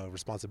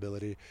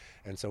responsibility.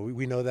 And so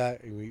we know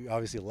that. And we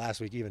obviously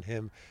last week, even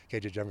him,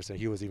 KJ Jefferson,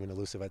 he was even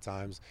elusive at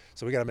times.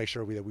 So we got to make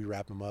sure that we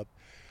wrap him up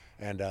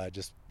and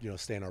just,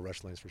 stay in our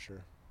rush lanes for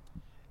sure.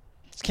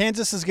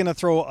 Kansas is going to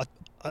throw,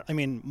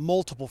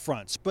 multiple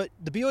fronts, but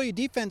the BYU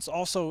defense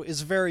also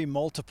is very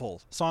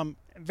multiple. So I'm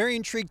very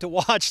intrigued to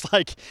watch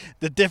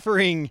the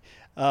differing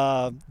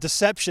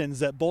deceptions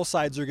that both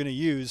sides are going to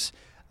use.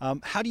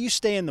 How do you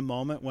stay in the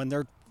moment when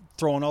they're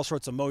throwing all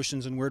sorts of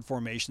motions and weird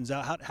formations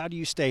out? How do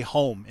you stay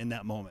home in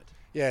that moment?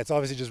 Yeah, it's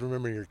obviously just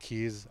remembering your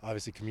keys,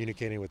 obviously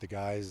communicating with the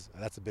guys.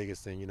 That's the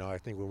biggest thing. I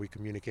think when we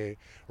communicate,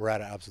 we're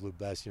at our absolute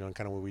best, and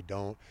kind of when we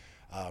don't,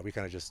 we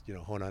kind of just,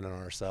 hone in on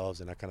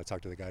ourselves, and I kind of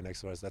talk to the guy next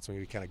to us. That's when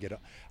we kind of get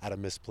out of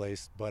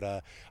misplaced. But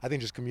I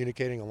think just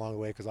communicating along the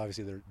way, because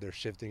obviously they're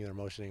shifting, they're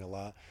motioning a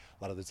lot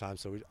of the time.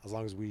 So as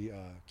long as we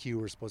key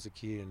where we're supposed to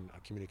key and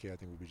communicate, I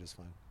think we'll be just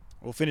fine.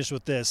 We'll finish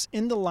with this.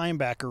 In the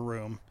linebacker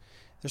room,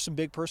 there's some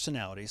big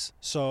personalities.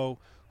 So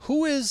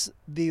who is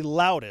the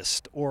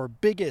loudest or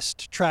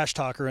biggest trash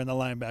talker in the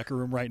linebacker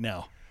room right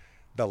now?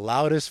 The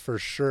loudest for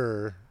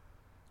sure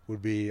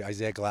would be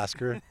Isaiah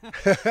Glasker.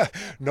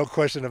 No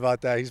question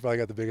about that. He's probably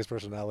got the biggest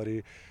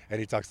personality,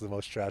 and he talks the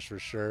most trash for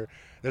sure.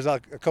 There's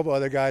a couple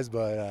other guys,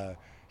 but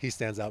he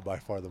stands out by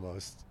far the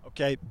most.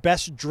 Okay,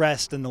 best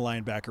dressed in the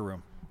linebacker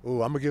room.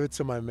 Ooh, I'm going to give it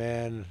to my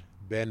man,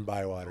 Ben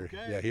Bywater.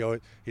 Okay. Yeah,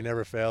 he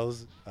never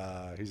fails.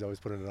 He's always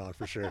putting it on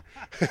for sure.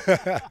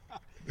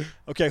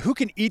 Okay, who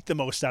can eat the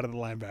most out of the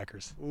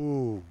linebackers?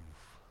 Ooh,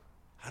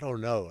 I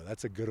don't know.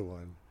 That's a good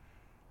one.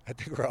 I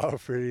think we're all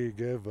pretty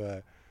good,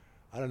 but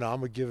I don't know. I'm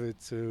going to give it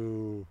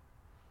to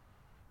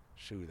 –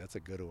 shoot, that's a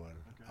good one.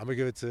 Okay. I'm going to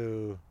give it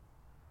to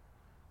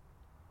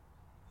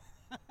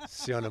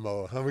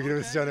Sionamo. I'm going to give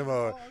it to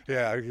Sionamo.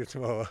 Yeah, I'm going to give it to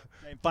Moa.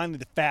 And finally,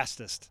 the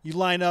fastest. You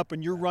line up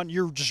and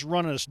you're just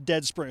running a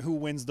dead sprint. Who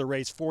wins the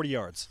race 40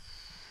 yards?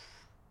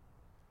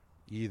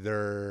 I'm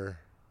going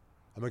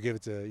to give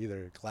it to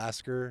either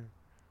Glasker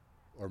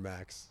or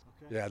Max.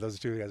 Okay. Yeah, those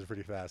two guys are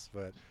pretty fast,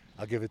 but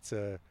I'll give it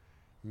to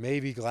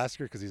maybe Glasker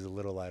because he's a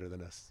little lighter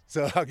than us.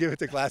 So I'll give it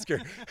to Glasker.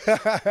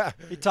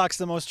 He talks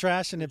the most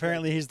trash, and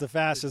apparently he's the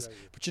fastest.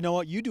 Exactly. But you know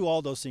what? You do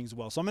all those things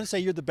well. So I'm going to say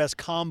you're the best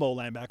combo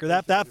linebacker.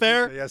 That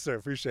fair? Yes, sir.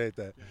 Appreciate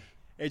that.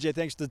 AJ,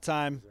 thanks for the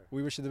time. Yes,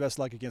 we wish you the best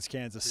luck against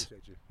Kansas.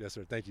 Appreciate you. Yes,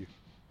 sir. Thank you.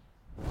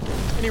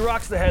 And he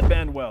rocks the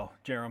headband well,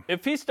 Jarom.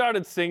 If he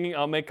started singing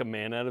 "I'll Make a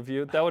Man Out of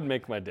You," that would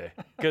make my day.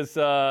 Because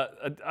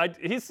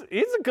he's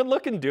a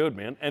good-looking dude,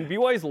 man. And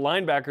BYU's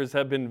linebackers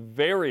have been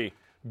very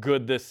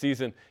good this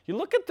season. You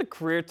look at the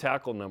career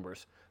tackle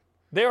numbers.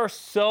 They are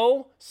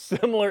so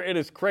similar, it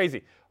is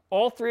crazy.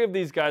 All three of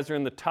these guys are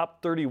in the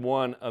top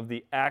 31 of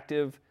the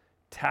active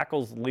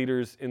tackles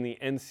leaders in the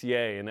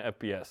NCAA and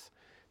FBS.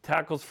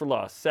 Tackles for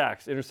loss,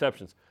 sacks,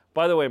 interceptions.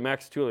 By the way,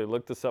 Max Tooley,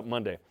 looked this up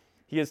Monday.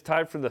 He is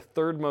tied for the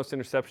third most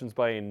interceptions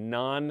by a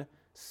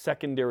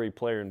non-secondary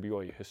player in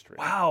BYU history.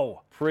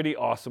 Wow. Pretty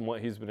awesome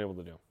what he's been able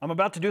to do. I'm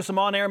about to do some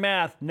on-air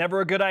math. Never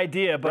a good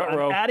idea, but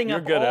I'm adding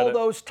up all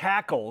those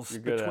tackles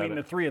between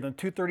the three of them,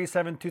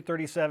 237,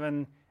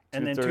 237,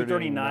 and then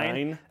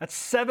 239. That's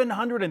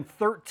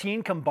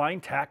 713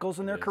 combined tackles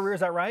in their career.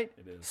 Is that right?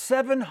 It is.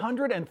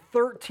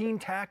 713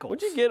 tackles.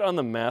 What'd you get on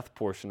the math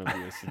portion of the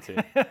ACT?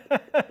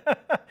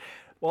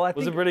 Well,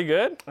 Was it pretty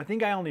good? I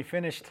think I only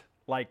finished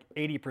like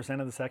 80%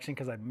 of the section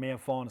because I may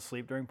have fallen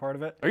asleep during part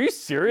of it. Are you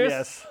serious?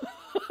 Yes.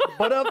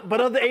 but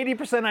of the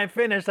 80% I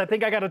finished, I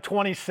think I got a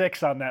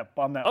 26 on that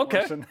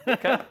portion.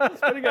 Okay,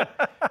 that's pretty good.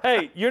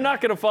 Hey, you're not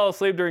going to fall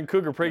asleep during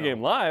Cougar Pregame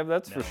Live,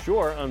 that's for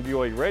sure, on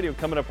BYU Radio,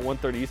 coming up at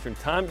 1:30 Eastern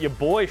Time. Your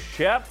boy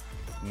Shep,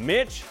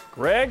 Mitch,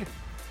 Greg,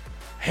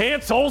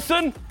 Hans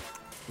Olsen,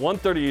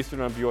 1:30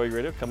 Eastern on BYU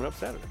Radio, coming up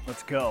Saturday.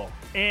 Let's go.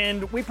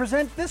 And we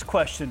present this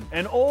question: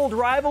 an old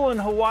rival in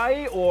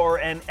Hawaii or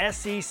an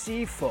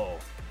SEC foe?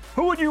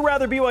 Who would you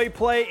rather BYU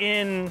play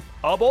in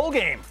a bowl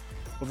game?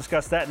 We'll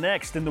discuss that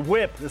next in The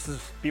Whip. This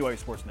is BYU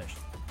Sports Nation.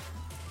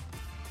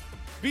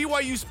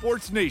 BYU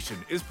Sports Nation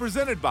is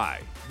presented by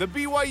The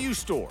BYU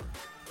Store,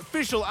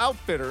 official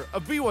outfitter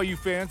of BYU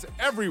fans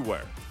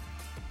everywhere.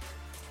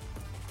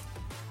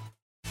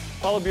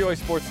 Follow BYU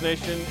Sports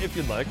Nation if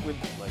you'd like. We'd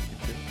like you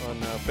to on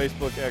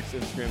Facebook, X,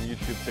 Instagram,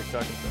 YouTube,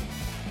 TikTok, and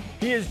Facebook.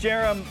 He is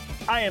Jarom.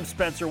 I am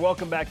Spencer.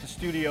 Welcome back to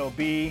Studio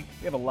B.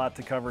 We have a lot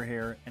to cover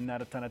here and not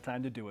a ton of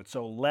time to do it.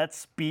 So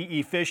let's be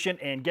efficient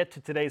and get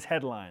to today's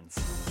headlines.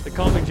 They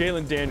call me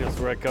Jalen Daniels,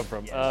 where I come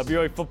from. Yes.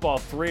 BYU football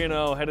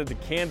 3-0, headed to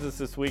Kansas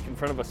this week in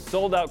front of a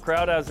sold-out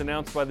crowd as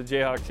announced by the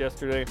Jayhawks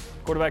yesterday.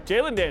 Quarterback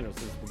Jalen Daniels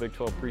is the Big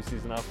 12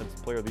 preseason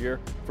Offensive Player of the Year.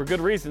 For good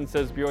reason,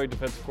 says BYU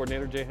defensive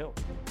coordinator Jay Hill.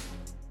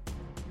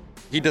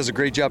 He does a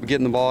great job of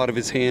getting the ball out of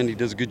his hand. He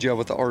does a good job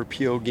with the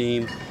RPO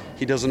game.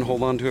 He doesn't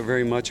hold on to it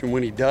very much, and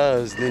when he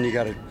does, then you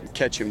got to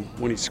catch him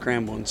when he's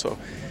scrambling. So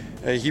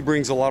he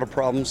brings a lot of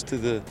problems to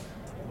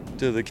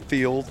the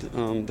field.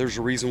 There's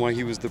a reason why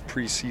he was the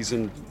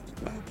preseason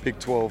Big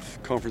 12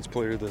 Conference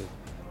Player of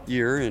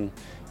year, and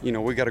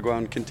we got to go out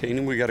and contain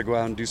him. We got to go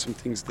out and do some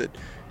things that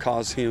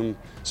cause him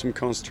some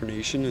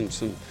consternation and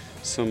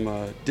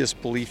some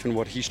disbelief in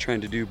what he's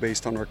trying to do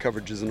based on our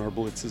coverages and our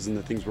blitzes and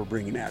the things we're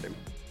bringing at him.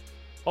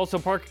 Also,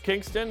 Parker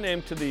Kingston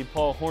named to the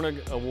Paul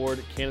Hornig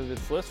Award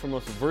candidates list for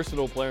most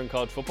versatile player in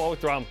college football. We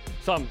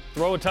saw him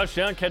throw a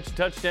touchdown, catch a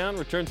touchdown,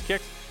 returns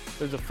kicks.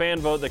 There's a fan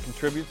vote that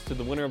contributes to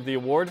the winner of the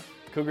award.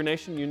 Cougar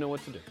Nation, you know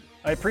what to do.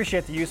 I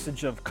appreciate the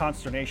usage of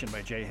consternation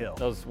by Jay Hill.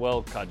 That was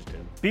well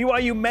cogitated.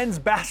 BYU men's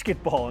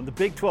basketball and the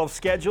Big 12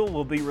 schedule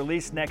will be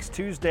released next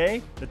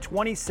Tuesday, the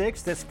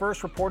 26th. This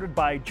first reported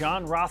by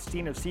John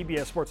Rothstein of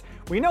CBS Sports.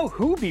 We know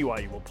who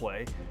BYU will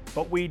play,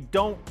 but we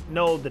don't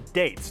know the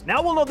dates.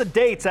 Now we'll know the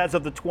dates as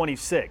of the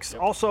 26th.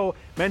 Yep. Also,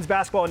 men's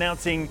basketball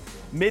announcing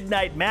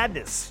Midnight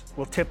Madness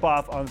will tip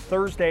off on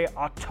Thursday,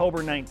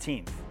 October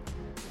 19th.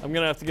 I'm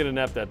going to have to get a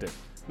nap that day.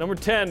 Number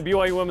 10,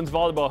 BYU women's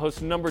volleyball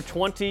hosts number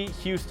 20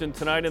 Houston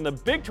tonight in the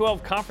Big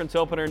 12 conference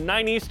opener,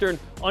 9 Eastern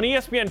on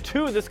ESPN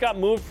 2. This got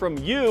moved from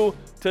U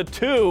to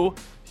 2.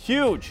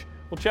 Huge.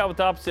 We'll chat with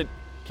opposite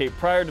Kate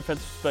Pryor,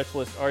 defensive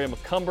specialist Aria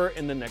McCumber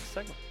in the next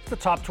segment. It's the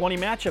top 20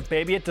 matchup,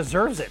 baby. It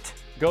deserves it.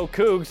 Go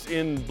Cougs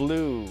in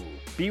blue.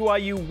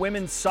 BYU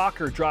women's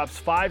soccer drops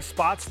 5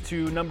 spots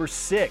to number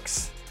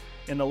 6.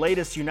 In the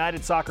latest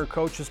United Soccer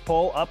Coaches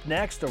poll, up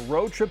next, a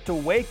road trip to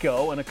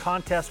Waco and a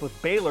contest with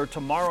Baylor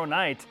tomorrow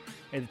night.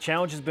 And the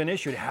challenge has been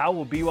issued. How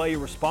will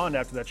BYU respond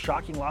after that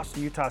shocking loss to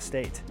Utah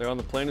State? They're on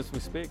the plane as we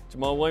speak.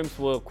 Jamal Williams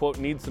will, quote,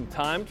 need some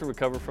time to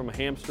recover from a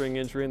hamstring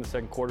injury in the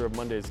second quarter of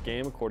Monday's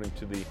game, according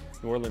to the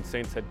New Orleans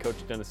Saints head coach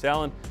Dennis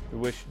Allen. We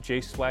wish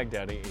Jay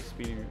Swagdaddy a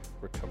speedy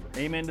recovery.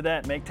 Amen to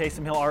that. Make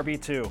Taysom Hill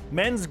RB2.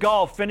 Men's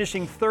golf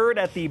finishing third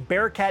at the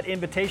Bearcat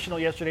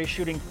Invitational yesterday,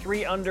 shooting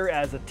 3 under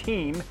as a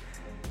team.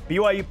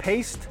 BYU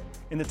paced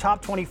in the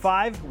top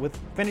 25 with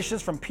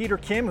finishes from Peter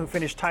Kim, who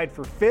finished tied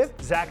for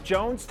 5th, Zach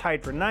Jones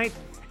tied for 9th,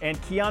 and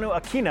Keanu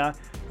Akina,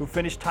 who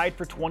finished tied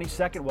for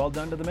 22nd. Well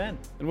done to the men.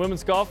 And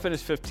women's golf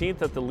finished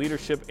 15th at the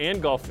Leadership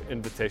and Golf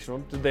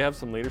Invitational. Did they have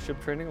some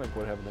leadership training? Like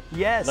what happened there?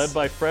 Yes. Led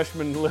by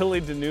freshman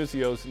Lily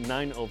Denuzio's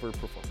 9-over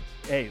performance.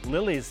 Hey,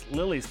 Lily's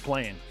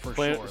playing for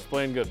sure. She's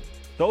playing good.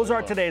 Those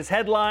are today's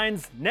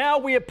headlines. Now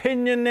we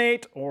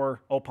opinionate, or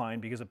opine,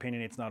 because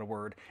opinionate's not a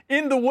word,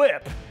 in the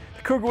whip.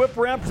 The Cougar Whip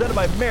Round presented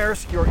by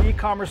Maersk, your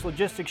e-commerce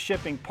logistics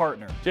shipping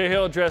partner. Jay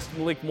Hill addressed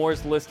Malik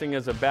Moore's listing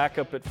as a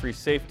backup at free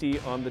safety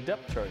on the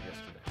depth chart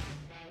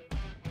yesterday.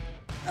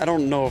 I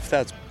don't know if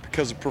that's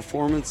because of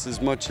performance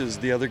as much as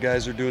the other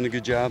guys are doing a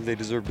good job. They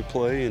deserve to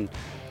play, and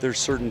there's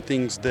certain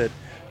things that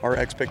are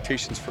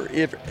expectations for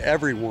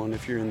everyone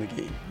if you're in the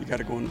game. You got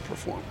to go in and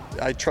perform.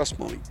 I trust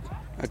Malik.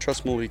 I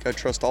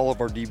trust all of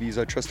our DBs.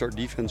 I trust our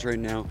defense right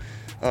now.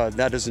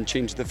 That doesn't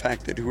change the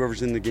fact that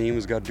whoever's in the game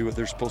has got to do what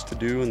they're supposed to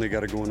do, and they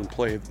got to go in and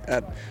play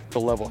at the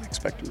level I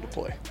expect them to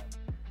play.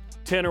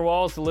 Tanner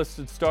Wall is the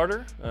listed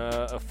starter,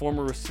 a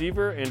former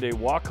receiver, and a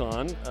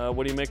walk-on.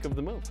 What do you make of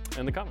the move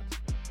and the comments?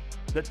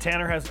 That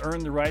Tanner has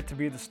earned the right to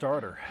be the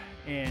starter.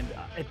 And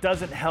it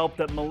doesn't help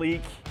that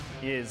Malik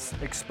is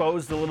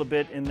exposed a little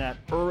bit in that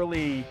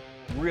early,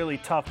 really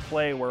tough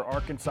play where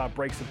Arkansas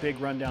breaks a big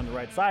run down the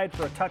right side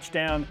for a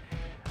touchdown.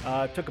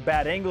 Took a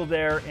bad angle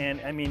there, and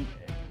I mean,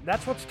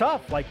 that's what's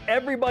tough. Like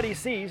everybody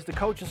sees, the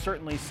coaches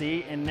certainly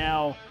see, and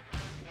now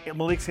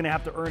Malik's going to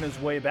have to earn his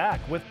way back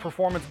with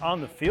performance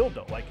on the field,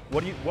 though. Like,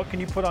 what can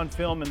you put on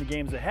film in the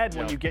games ahead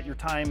when you get your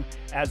time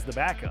as the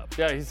backup?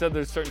 Yeah, he said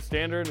there's a certain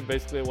standard, and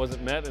basically it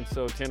wasn't met, and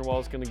so Tanner Wall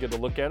is going to get a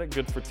look at it.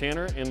 Good for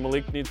Tanner, and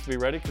Malik needs to be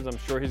ready because I'm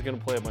sure he's going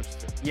to play a bunch of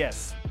seasons.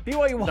 Yes,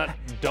 BYU not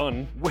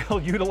done.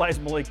 Will utilize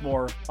Malik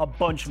Moore a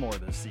bunch more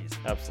this season.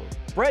 Absolutely.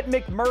 Brett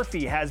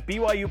McMurphy has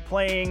BYU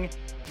playing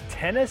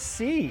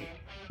Tennessee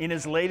in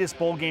his latest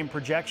bowl game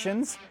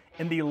projections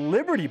in the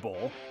Liberty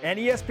Bowl, and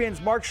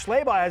ESPN's Mark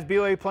Schlabach has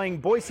BYU playing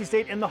Boise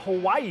State in the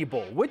Hawaii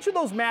Bowl. Which of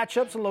those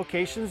matchups and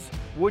locations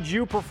would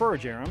you prefer,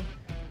 Jarom?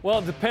 Well,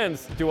 it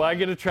depends. Do I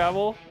get to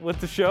travel with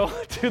the show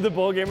to the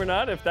bowl game or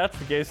not? If that's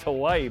the case,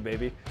 Hawaii,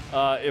 baby.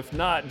 If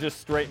not,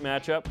 just straight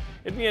matchup.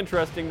 It'd be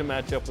interesting to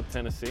match up with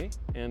Tennessee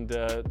and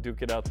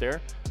duke it out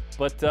there.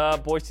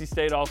 But Boise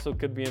State also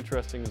could be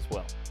interesting as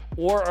well.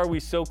 Or are we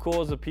so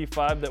cool as a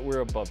P5 that we're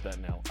above that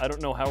now? I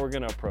don't know how we're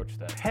going to approach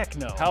that. Heck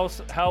no. How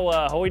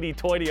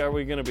hoity-toity are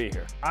we going to be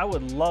here? I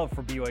would love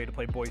for BYU to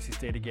play Boise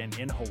State again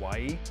in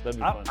Hawaii. That'd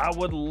be fun. I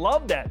would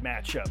love that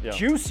matchup. Yeah.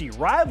 Juicy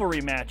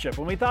rivalry matchup.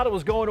 When we thought it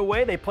was going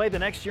away, they played the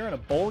next year in a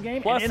bowl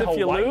game. Plus, and in if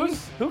Hawaii, you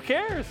lose, who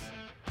cares?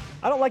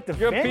 I don't like the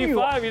You're venue.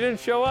 a P5, you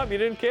didn't show up, you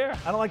didn't care.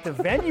 I don't like the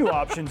venue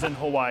options in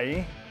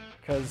Hawaii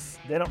because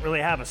they don't really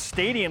have a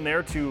stadium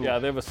there to Yeah,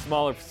 they have a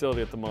smaller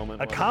facility at the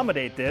moment.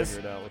 accommodate this.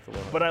 Figure it out with the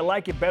little- But I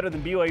like it better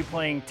than BYU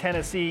playing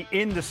Tennessee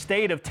in the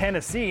state of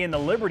Tennessee in the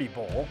Liberty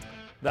Bowl.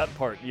 That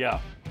part, yeah.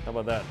 How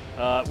about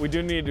that? We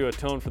do need to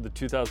atone for the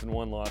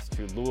 2001 loss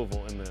to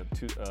Louisville in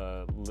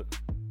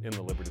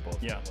the Liberty Bowl.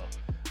 Yeah.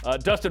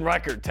 Dustin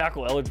Reichert,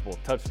 tackle eligible,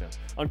 touchdown.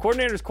 On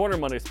Coordinator's Corner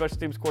Monday, Special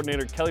Teams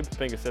Coordinator Kelly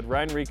Papinga said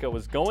Ryan Rico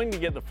was going to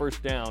get the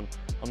first down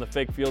on the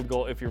fake field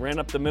goal if he ran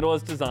up the middle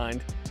as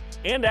designed.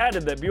 and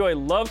added that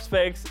BYU loves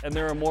fakes and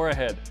there are more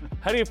ahead.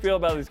 How do you feel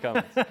about these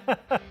comments?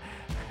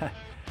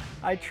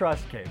 I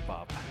trust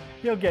K-pop.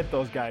 He'll get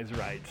those guys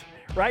right.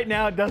 Right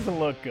now, it doesn't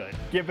look good,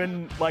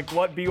 given like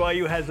what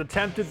BYU has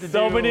attempted to do.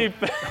 So many.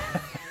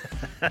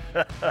 It's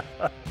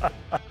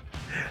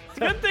a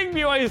good thing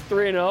BYU is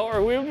 3-0,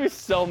 or we would be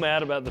so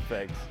mad about the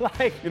fakes.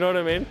 Like, you know what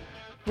I mean?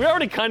 We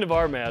already kind of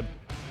are mad.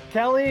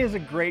 Kelly is a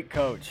great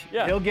coach.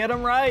 Yeah. He'll get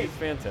them right. He's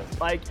fantastic.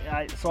 Like,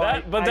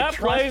 that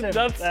play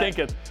does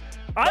stinketh.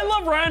 I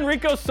love Ryan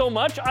Rico so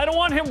much. I don't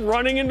want him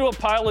running into a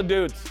pile of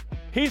dudes.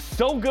 He's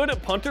so good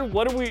at punter.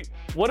 What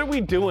are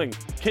we doing?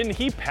 Can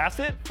he pass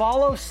it?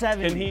 Follow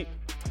 7. Can he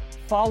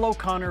follow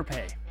Connor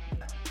Pay?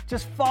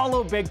 Just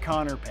follow big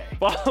Connor Pay.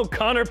 Follow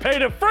Connor Pay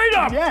to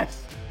freedom.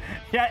 Yes.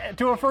 Yeah,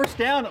 to a first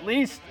down at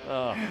least.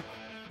 Oh,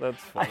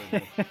 that's funny.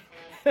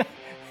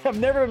 I've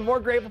never been more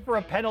grateful for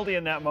a penalty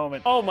in that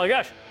moment. Oh my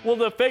gosh. Well,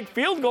 the fake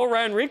field goal,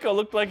 Ryan Rico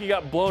looked like he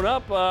got blown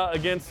up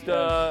against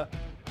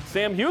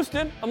Sam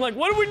Houston. I'm like,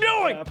 what are we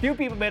doing? A few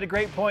people made a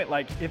great point.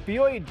 Like, if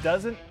BYU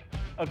doesn't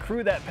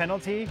accrue that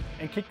penalty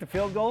and kick the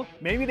field goal,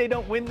 maybe they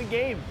don't win the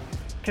game.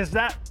 Because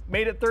that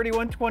made it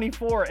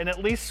 31-24 and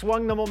at least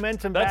swung the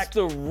momentum back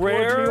towards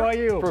BYU. That's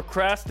the rare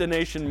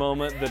procrastination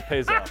moment that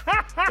pays off.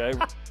 Okay?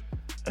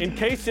 In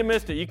case you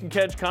missed it, you can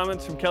catch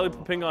comments from Kelly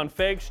Papinga on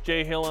fakes,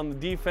 Jay Hill on the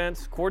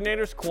defense,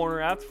 Coordinator's Corner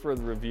after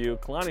further review,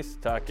 Kalani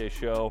Sitake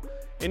Show,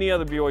 any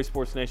other BYU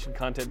Sports Nation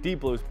content,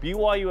 Deep Blues,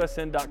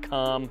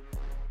 BYUSN.com,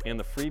 and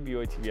the free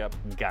BYU TV app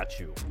got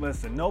you.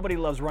 Listen, nobody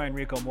loves Ryan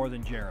Rico more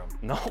than Jarom.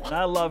 No. And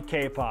I love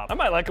K-pop. I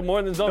might like him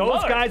more than his own Those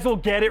mother. guys will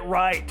get it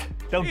right.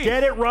 They'll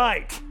get it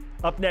right.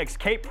 Up next,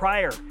 Kate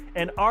Pryor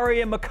and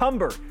Aria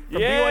McCumber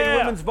from BYU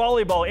Women's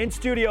Volleyball in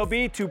Studio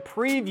B to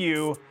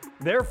preview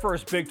their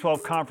first Big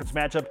 12 conference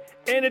matchup,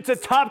 and it's a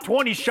top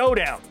 20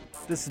 showdown.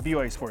 This is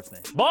BYU Sports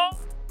Nation. Ball.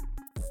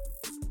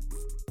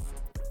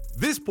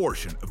 This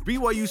portion of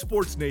BYU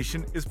Sports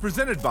Nation is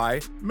presented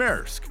by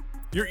Maersk,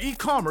 your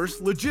e-commerce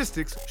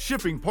logistics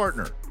shipping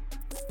partner.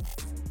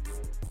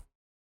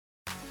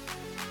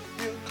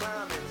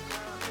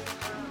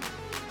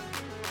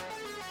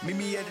 Meet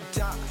me at the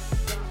top.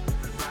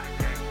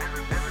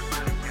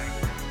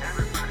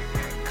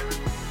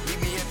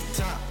 Meet me at the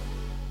top.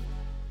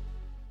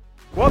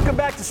 Welcome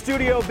back to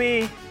Studio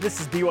B.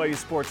 This is BYU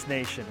Sports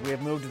Nation. We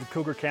have moved to the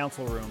Cougar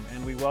Council Room,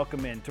 and we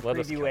welcome in to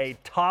preview a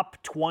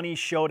top 20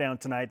 showdown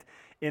tonight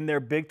in their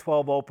Big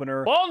 12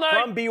 opener.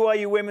 From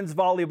BYU Women's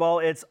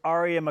Volleyball, it's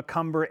Aria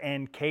McCumber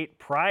and Kate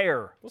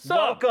Pryor. What's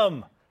up?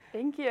 Welcome.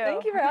 Thank you.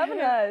 Thank you for having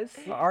us.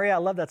 Aria, I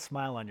love that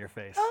smile on your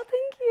face. Oh,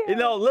 thank you. You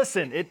know,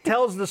 listen, it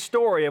tells the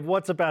story of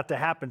what's about to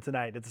happen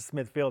tonight at the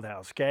Smith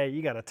Fieldhouse, okay?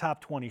 You got a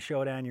top 20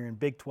 showdown. You're in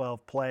Big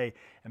 12 play,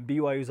 and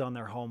BYU's on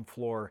their home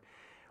floor.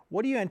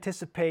 What do you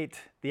anticipate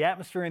the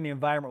atmosphere and the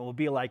environment will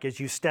be like as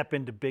you step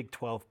into Big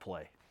 12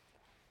 play?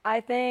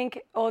 I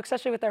think, well,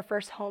 especially with our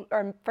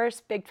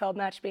first Big 12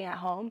 match being at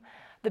home,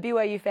 the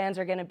BYU fans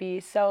are going to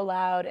be so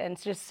loud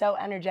and just so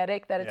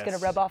energetic that it's going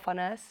to rub off on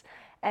us.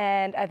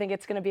 And I think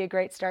it's going to be a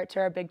great start to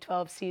our Big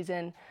 12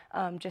 season,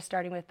 just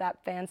starting with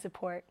that fan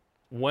support.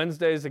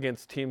 Wednesdays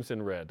against teams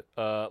in red.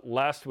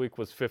 Last week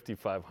was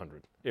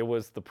 5,500. It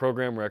was the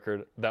program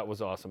record. That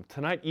was awesome.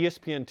 Tonight,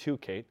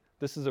 ESPN2, Kate.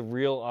 This is a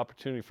real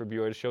opportunity for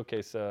BYU to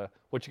showcase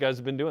what you guys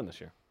have been doing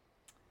this year.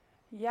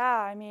 Yeah,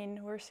 I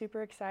mean, we're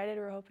super excited.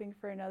 We're hoping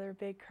for another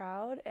big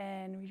crowd,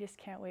 and we just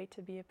can't wait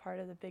to be a part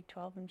of the Big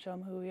 12 and show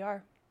them who we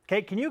are.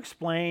 Kate, can you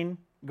explain,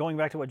 going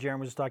back to what Jarom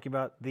was just talking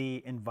about,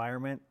 the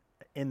environment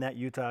in that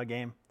Utah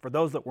game? For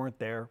those that weren't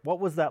there, what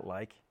was that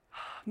like?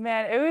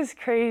 Man, it was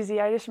crazy.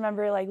 I just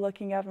remember like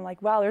looking up and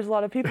like, wow, there's a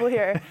lot of people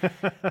here.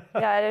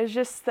 Yeah, it was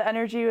just, the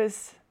energy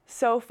was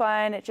so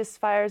fun. It just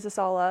fires us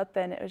all up,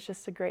 and it was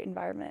just a great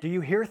environment. Do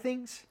you hear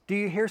things? Do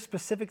you hear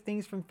specific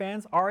things from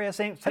fans? Aria,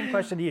 same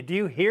question to you. Do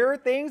you hear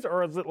things,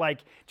 or is it like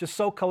just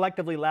so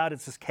collectively loud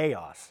it's just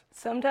chaos?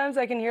 Sometimes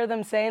I can hear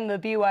them saying the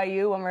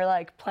BYU when we're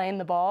like playing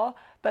the ball,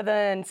 but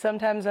then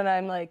sometimes when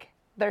I'm like,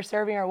 they're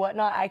serving or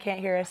whatnot, I can't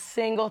hear a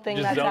single thing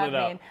just that's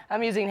happening.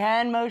 I'm using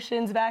hand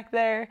motions back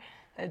there.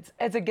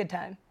 It's a good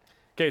time.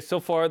 Okay, so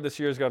far this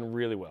year has gone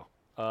really well.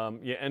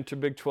 You enter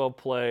Big 12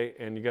 play,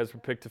 and you guys were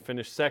picked to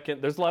finish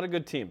second. There's a lot of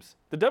good teams.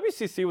 The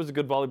WCC was a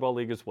good volleyball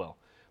league as well.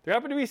 There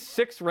happen to be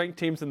 6 ranked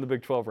teams in the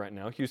Big 12 right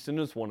now. Houston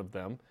is one of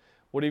them.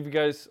 What have you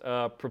guys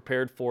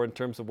prepared for in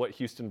terms of what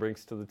Houston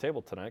brings to the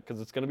table tonight?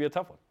 Because it's going to be a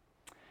tough one.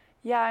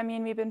 Yeah, I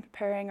mean, we've been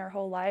preparing our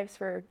whole lives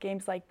for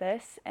games like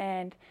this,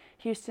 and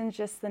Houston's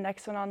just the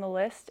next one on the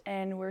list,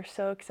 and we're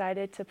so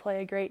excited to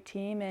play a great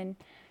team and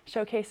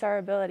showcase our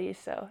abilities,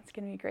 so it's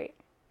going to be great.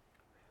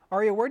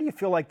 Aria, where do you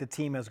feel like the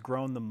team has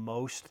grown the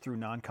most through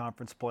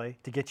non-conference play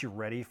to get you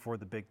ready for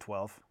the Big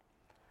 12?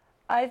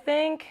 I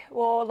think,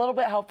 well, a little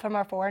bit help from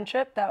our foreign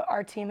trip, that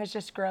our team has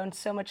just grown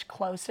so much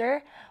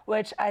closer,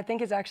 which I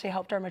think has actually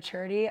helped our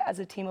maturity as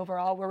a team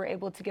overall, where we're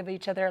able to give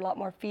each other a lot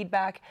more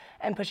feedback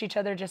and push each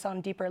other just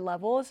on deeper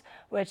levels,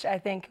 which I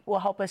think will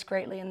help us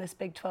greatly in this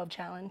Big 12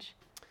 challenge.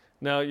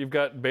 Now, you've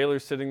got Baylor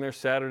sitting there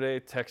Saturday,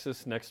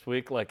 Texas next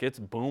week. Like, it's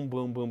boom,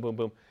 boom, boom, boom,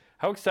 boom.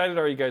 How excited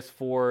are you guys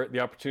for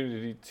the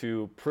opportunity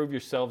to prove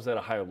yourselves at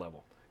a higher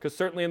level? Because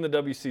certainly in the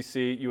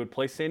WCC, you would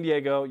play San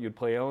Diego, you'd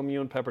play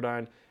LMU and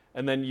Pepperdine,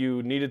 and then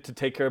you needed to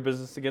take care of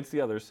business against the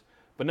others.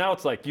 But now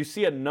it's like you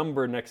see a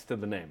number next to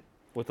the name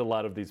with a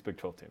lot of these Big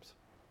 12 teams.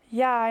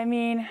 Yeah, I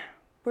mean,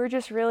 we're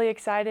just really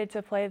excited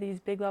to play these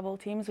big level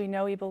teams. We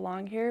know we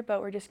belong here, but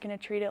we're just going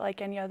to treat it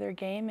like any other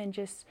game and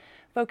just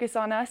focus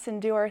on us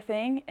and do our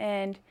thing.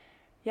 And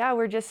yeah,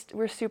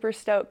 we're super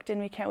stoked and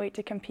we can't wait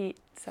to compete.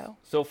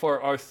 So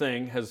far, our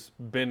thing has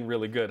been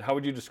really good. How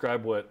would you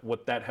describe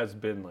what that has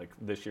been like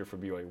this year for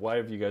BYU? Why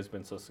have you guys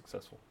been so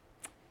successful?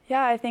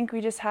 Yeah, I think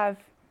we just have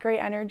great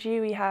energy.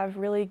 We have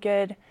really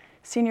good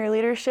senior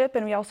leadership,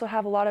 and we also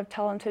have a lot of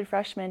talented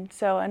freshmen.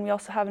 And we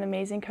also have an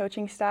amazing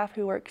coaching staff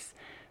who works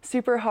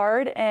super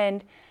hard,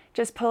 and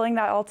just pulling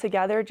that all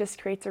together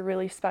just creates a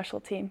really special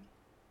team.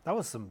 That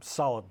was some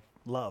solid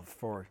love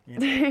for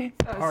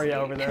Aria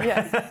over there.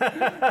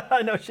 Yeah.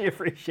 I know she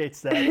appreciates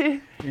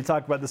that. You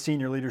talk about the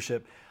senior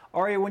leadership.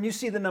 Aria, when you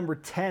see the number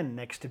 10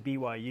 next to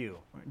BYU,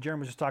 Jarom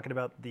was just talking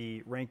about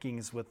the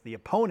rankings with the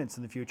opponents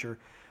in the future.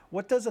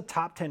 What does a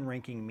top 10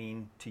 ranking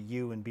mean to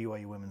you in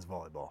BYU women's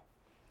volleyball?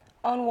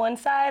 On one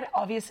side,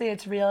 obviously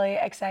it's really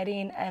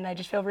exciting, and I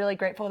just feel really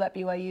grateful that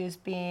BYU is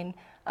being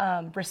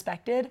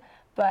respected.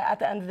 But at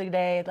the end of the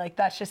day, like,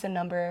 that's just a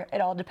number.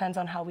 It all depends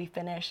on how we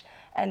finish.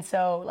 And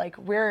so, like,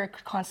 we're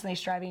constantly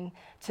striving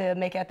to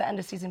make it at the end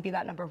of season be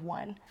that number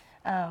 1.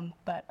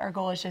 But our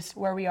goal is just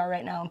where we are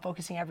right now and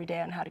focusing every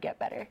day on how to get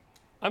better.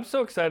 I'm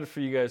so excited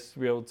for you guys to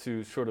be able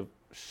to sort of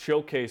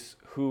showcase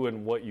who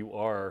and what you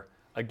are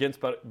against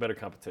better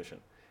competition.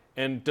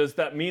 And does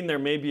that mean there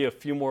may be a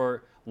few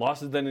more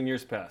losses than in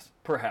years past?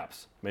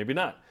 Perhaps, maybe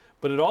not.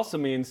 But it also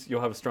means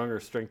you'll have a stronger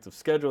strength of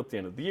schedule at the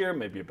end of the year,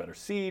 maybe a better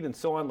seed, and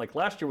so on. Like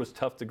last year was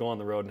tough to go on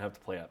the road and have to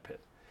play at Pitt.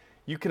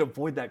 You could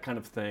avoid that kind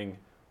of thing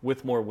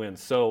with more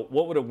wins. So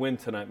what would a win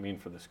tonight mean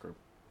for this group?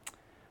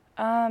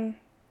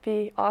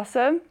 Be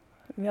awesome.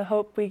 I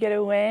hope we get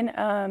a win.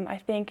 I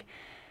think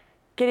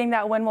getting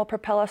that win will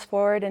propel us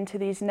forward into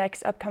these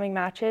next upcoming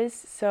matches.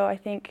 So I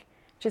think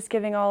just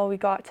giving all we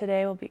got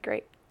today will be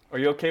great. Are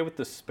you okay with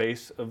the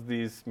space of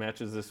these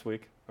matches this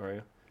week? Are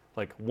you?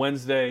 Like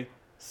Wednesday,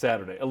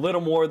 Saturday, a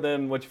little more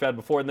than what you've had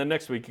before, and then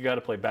next week you got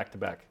to play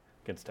back-to-back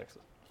against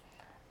Texas.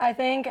 I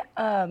think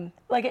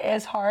like it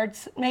is hard,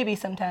 maybe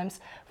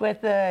sometimes,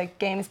 with the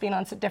games being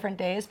on different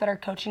days, but our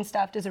coaching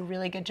staff does a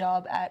really good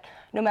job at,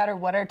 no matter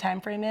what our time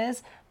frame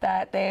is,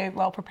 that they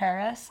well prepare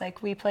us.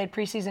 Like we played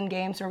preseason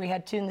games where we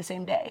had 2 in the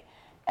same day,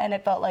 and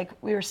it felt like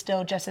we were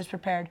still just as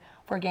prepared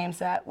for games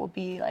that will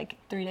be like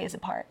 3 days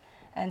apart.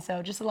 And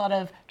so just a lot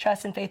of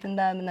trust and faith in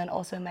them, and then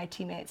also my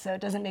teammates. So it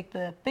doesn't make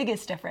the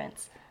biggest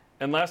difference.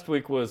 And last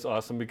week was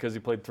awesome because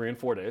you played 3 and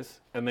 4 days,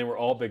 and they were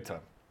all big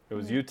time. It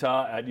was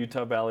Utah, at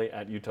Utah Valley,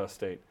 at Utah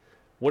State.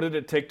 What did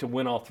it take to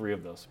win all 3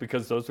 of those?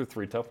 Because those were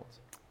 3 tough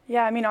ones.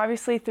 Yeah, I mean,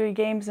 obviously 3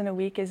 games in a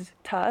week is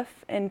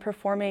tough, and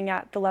performing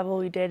at the level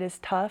we did is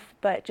tough,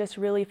 but just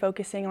really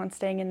focusing on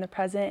staying in the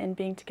present and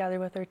being together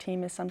with our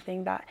team is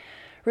something that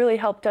really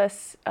helped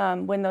us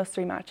win those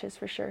 3 matches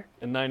for sure.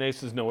 And 9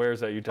 aces, no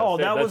errors at Utah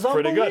State. That was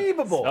pretty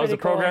unbelievable. Good. That was a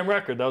program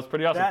record. That was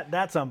pretty awesome.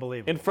 That's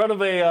unbelievable. In front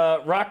of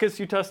a raucous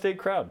Utah State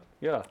crowd.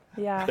 Yeah.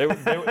 Yeah. They were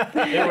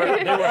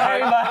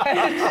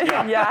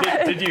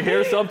yeah. Did you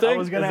hear something? I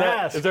was going to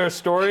ask. Is there a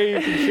story you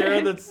can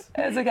share that's...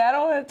 It's like, I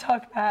don't want to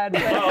talk bad,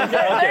 but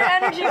their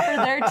energy for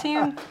their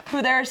team,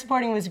 who they're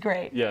supporting, was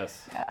great.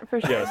 Yes. Yeah.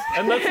 For sure. Yes.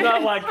 And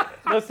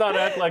let's not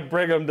act like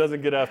Brigham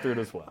doesn't get after it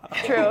as well.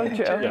 True.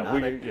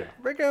 Yeah,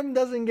 Brigham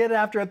doesn't get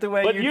after it the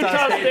way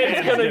Utah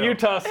State's going to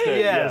Utah State.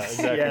 Yes.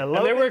 Yeah, exactly. Yeah,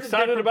 and they were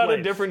excited about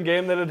a different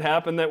game that had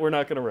happened that we're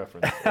not going to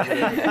reference.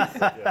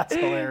 That's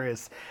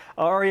hilarious.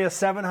 Aria,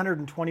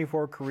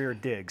 724 career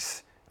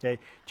digs. Okay,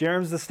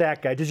 Jarom's the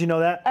stat guy. Did you know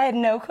that? I had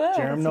no clue.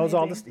 Jarom knows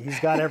all this. He's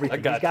got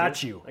everything. He's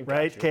got you,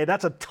 right? Okay,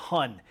 that's a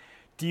ton.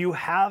 Do you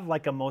have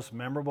like a most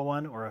memorable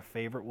one or a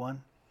favorite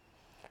one?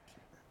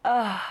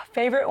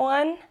 Favorite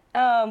one?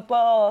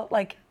 Well,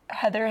 like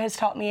Heather has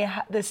taught me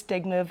this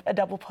dig move, a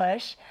double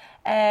push,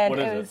 and what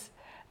is it?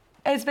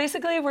 It's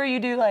basically where you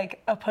do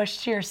like a push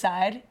to your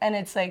side, and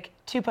it's like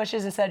 2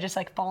 pushes instead of just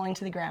like falling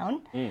to the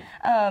ground.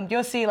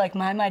 You'll see like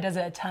Mai does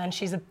it a ton.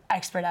 She's an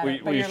expert at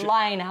it, but you're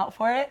lying out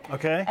for it.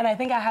 Okay. And I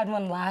think I had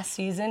one last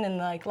season in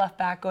like left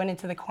back going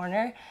into the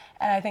corner,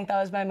 and I think that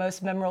was my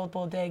most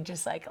memorable dig,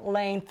 just like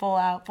laying full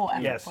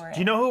effort for it. Do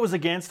you know who it was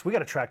against? We got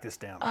to track this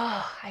down.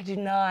 Oh, I do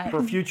not.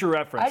 For future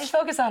reference. I just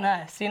focus on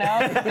us, you know?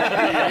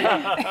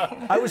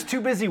 I was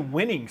too busy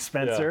winning,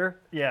 Spencer.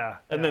 Yeah.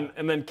 And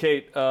then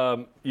Kate,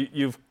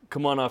 you've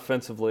come on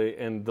offensively,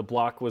 and the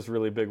block was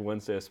really big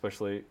Wednesday,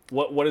 especially.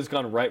 What has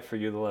gone right for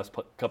you the last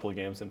couple of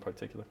games in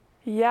particular?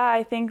 Yeah,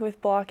 I think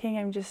with blocking,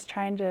 I'm just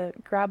trying to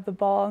grab the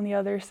ball on the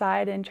other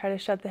side and try to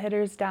shut the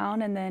hitters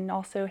down, and then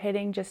also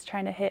hitting, just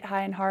trying to hit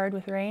high and hard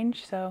with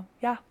range. So,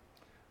 yeah.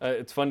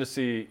 It's fun to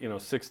see, 6'3",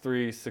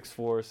 6'4",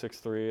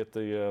 6'3" at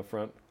the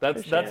front.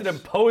 That's an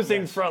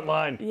imposing front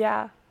line.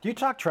 Yeah. Do you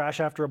talk trash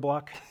after a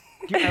block?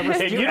 Do you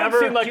ever? You don't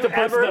seem like the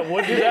person that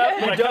would do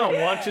that. You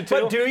don't want you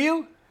to. But do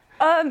you?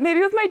 Maybe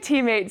with my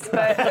teammates,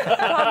 but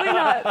probably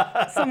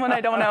not someone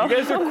I don't know. You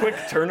guys are quick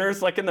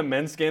turners, like in the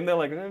men's game. They're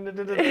like, and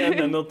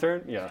then they'll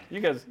turn. Yeah, you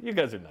guys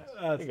are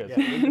nice.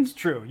 It's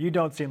true. You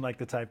don't seem like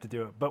the type to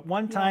do it. But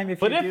one time,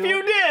 if you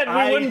did,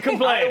 we wouldn't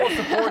complain. I will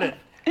support it,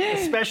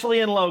 especially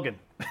in Logan.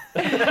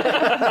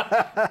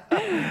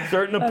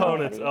 Certain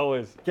opponents,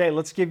 always. Okay,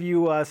 let's give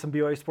you some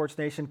BYU Sports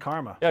Nation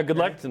karma. Yeah, good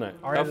luck tonight.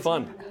 Have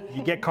fun.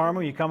 You get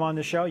karma, you come on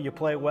the show, you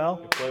play well.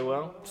 Play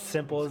well.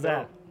 Simple as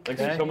that. Thanks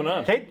for coming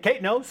on.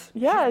 Kate knows.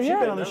 Yeah, She's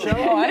been on the show.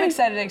 Oh, I'm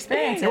excited to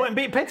experience it. You went and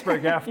beat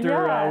Pittsburgh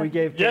after we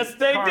gave Yes,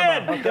 they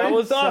karma. did. Okay? That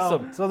was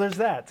awesome. So there's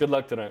that. Good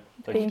luck tonight.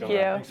 Thank you.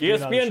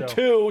 ESPN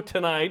 2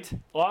 tonight.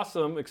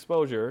 Awesome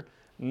exposure.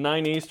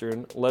 9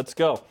 Eastern. Let's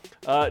go.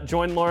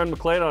 Join Lauren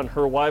McLeod on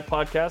her Y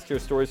podcast.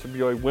 Here's stories from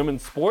BYU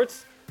women's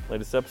sports.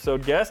 Latest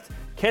episode guest,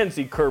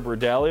 Kenzie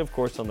Kerber-Daly, of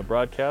course, on the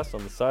broadcast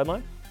on the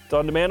sideline. It's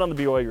on demand on the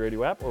BYU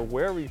Radio app or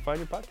wherever you find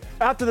your podcast.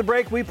 After the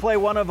break, we play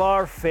one of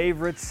our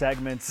favorite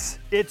segments.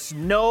 It's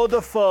Know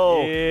the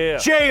Foe,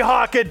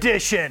 Jayhawk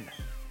edition.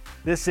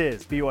 This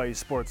is BYU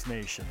Sports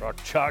Nation. Rock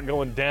chalk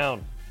going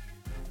down.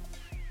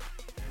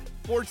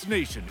 Sports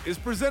Nation is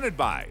presented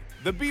by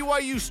the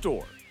BYU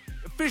Store,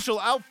 official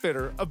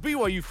outfitter of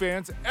BYU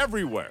fans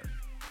everywhere.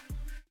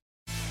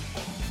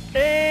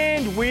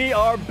 And we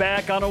are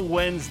back on a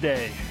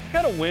Wednesday.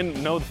 Got to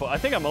win, know the foe. I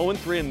think I'm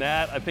 0-3 in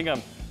that. I think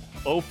I'm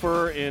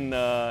 0-4 in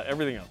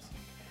everything else.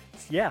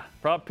 Yeah.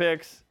 Prop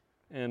picks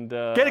and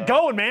get it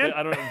going, man.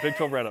 I don't know. Big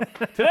 12 right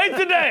up. Today's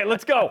the day.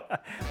 Let's go.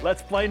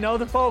 Let's play Know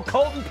the Foe.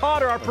 Colton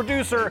Potter, our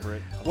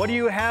producer. What do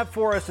you have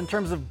for us in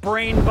terms of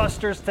brain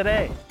busters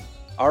today?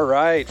 All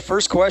right,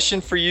 first question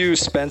for you,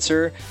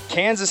 Spencer.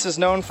 Kansas is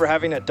known for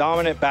having a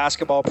dominant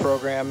basketball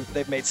program.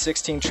 They've made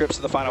 16 trips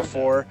to the Final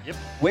Four. Yep.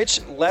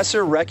 Which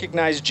lesser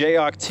recognized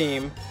Jayhawk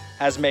team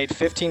has made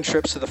 15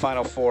 trips to the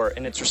Final Four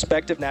in its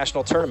respective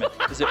national tournament?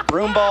 Is it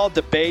broomball,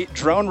 debate,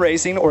 drone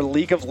racing, or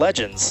League of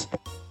Legends?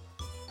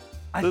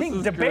 I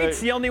think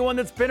debate's the only one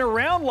that's been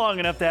around long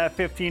enough to have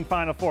 15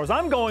 Final Fours.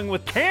 I'm going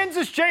with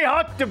Kansas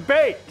Jayhawk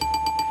debate.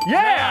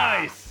 Yeah!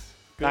 Nice.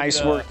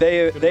 Nice work.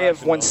 They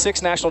have won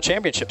 6 national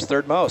championships,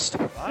 third most.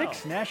 Wow.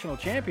 6 national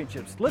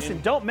championships. Listen,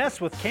 don't mess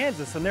with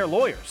Kansas and their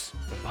lawyers.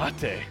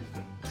 Debate.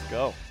 Let's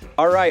go.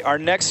 All right, our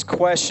next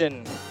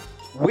question.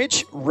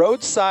 Which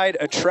roadside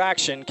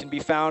attraction can be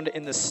found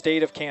in the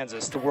state of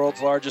Kansas? The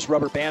world's largest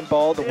rubber band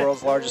ball, the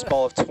world's largest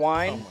ball of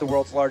twine, the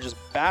world's largest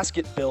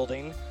basket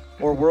building,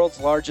 or world's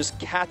largest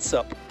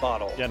catsup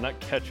bottle? Yeah, not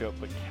ketchup,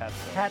 but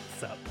catsup.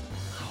 Catsup.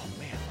 Oh,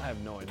 man, I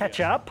have no idea.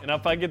 Ketchup? And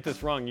if I get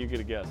this wrong, you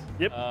get a guess.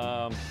 Yep.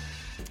 I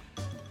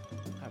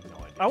have no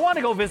idea. I want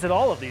to go visit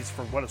all of these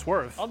for what it's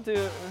worth. I'll do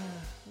it.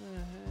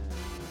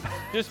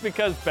 Just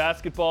because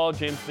basketball,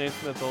 James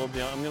Naismith, the whole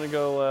deal. I'm going to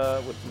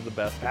go with the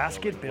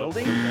basket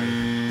building.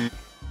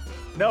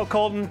 No,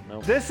 Colton.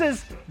 Nope. This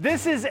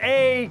is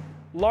a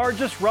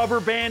largest rubber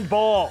band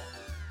ball.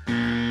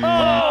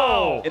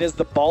 Oh! It is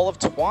the ball of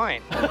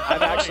twine.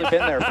 I've actually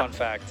been there, fun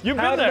fact. You've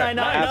been there. I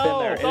have been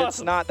there. And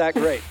it's not that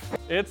great.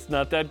 It's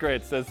not that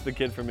great, says the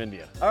kid from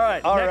India. All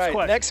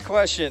right, next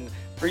question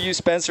for you,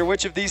 Spencer.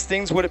 Which of these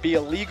things would it be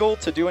illegal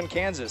to do in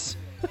Kansas?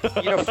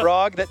 Eat a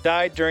frog that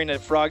died during a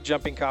frog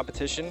jumping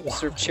competition,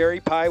 serve cherry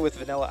pie with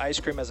vanilla ice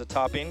cream as a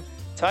topping,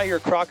 tie your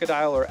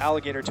crocodile or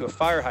alligator to a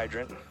fire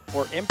hydrant,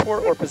 or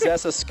import or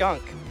possess a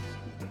skunk.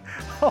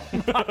 Oh my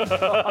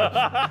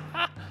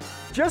God.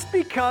 Just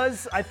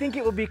because I think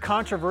it would be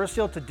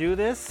controversial to do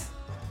this,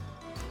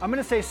 I'm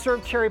going to say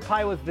serve cherry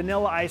pie with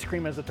vanilla ice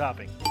cream as a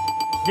topping.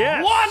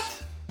 Yes.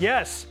 What?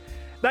 Yes.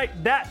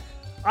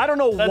 I don't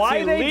know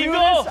why they do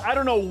this. I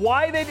don't know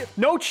why they do.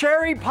 No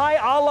cherry pie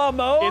a la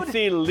mode. It's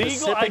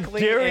illegal. I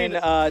dare in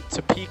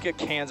Topeka,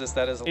 Kansas,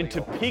 that is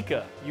illegal. In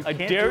Topeka. I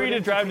dare you to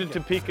drive to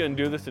Topeka and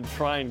do this and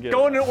try and get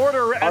Go in and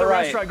order at a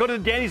restaurant. Go to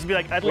Danny's and be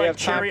like, I'd like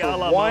cherry a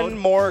la mode. One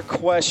more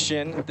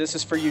question. This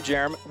is for you,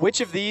 Jarom. Which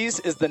of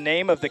these is the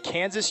name of the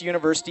Kansas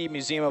University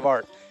Museum of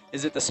Art?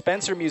 Is it the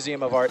Spencer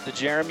Museum of Art, the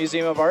Jarom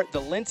Museum of Art, the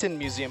Linton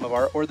Museum of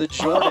Art, or the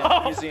Jordan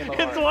Museum of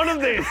Art? It's one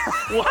of these.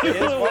 It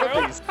is one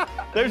of these.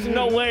 There's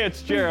no way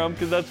it's Jarom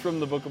because that's from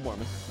the Book of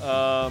Mormon.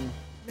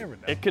 Never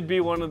know. It could be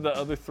one of the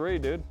other 3,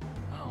 dude.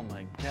 Oh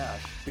my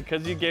gosh!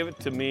 Because you gave it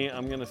to me,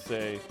 I'm gonna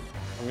say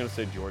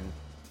Jordan.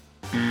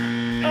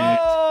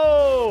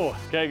 Oh!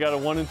 Okay, I got a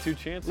 1 in 2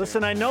 chance.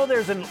 Listen, I know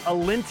there's a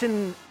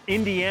Linton,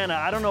 Indiana.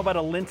 I don't know about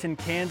a Linton,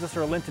 Kansas,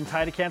 or a Linton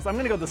tied to Kansas. I'm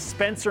gonna go to the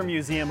Spencer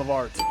Museum of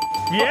Art.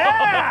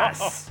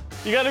 Yes!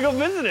 You got to go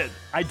visit it.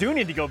 I do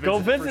need to go visit it. Go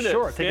visit for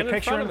sure. Stand Take a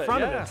picture in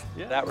front of it.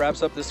 Yeah. That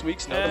wraps up this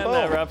week's Know the And Foe.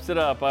 that wraps it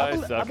up. I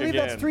suck I believe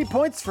again. that's 3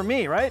 points for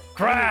me, right?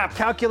 Crap. I'm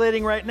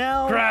calculating right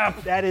now.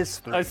 Crap. That is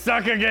 3. I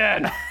suck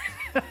again.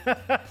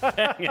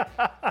 Dang it.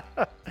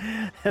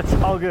 It's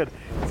all good.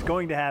 It's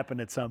going to happen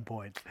at some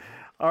point.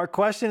 Our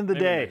question of the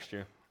Maybe day. next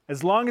year.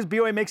 As long as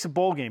BYU makes a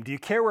bowl game, do you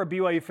care where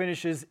BYU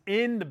finishes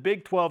in the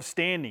Big 12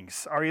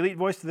 standings? Our Elite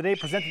Voice of the Day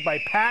presented by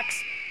PAX.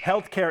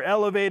 Healthcare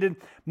elevated.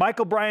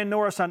 Michael Brian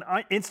Norris on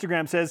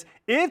Instagram says,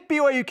 if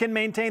BYU can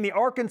maintain the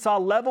Arkansas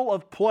level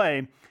of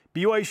play,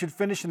 BYU should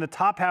finish in the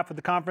top half of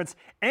the conference.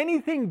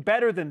 Anything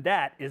better than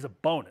that is a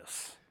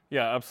bonus.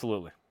 Yeah,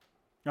 absolutely.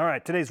 All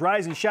right, today's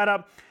Rising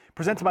Shout-Out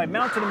presented by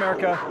Mountain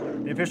America,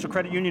 the official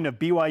credit union of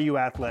BYU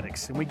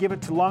Athletics. And we give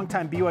it to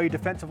longtime BYU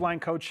defensive line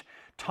coach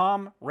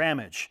Tom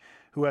Ramage,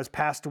 who has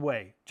passed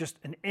away. Just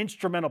an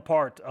instrumental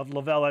part of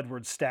Lavelle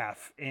Edwards'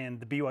 staff in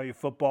the BYU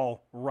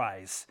football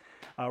rise.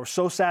 We're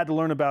so sad to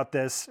learn about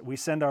this. We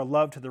send our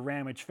love to the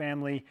Ramage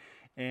family,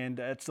 and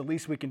it's the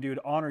least we can do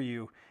to honor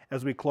you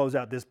as we close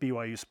out this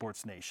BYU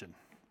Sports Nation.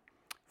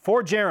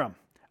 For Jarom,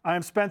 I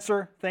am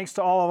Spencer. Thanks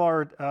to all of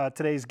our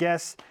today's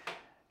guests.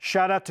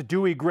 Shout out to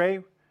Dewey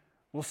Gray.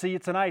 We'll see you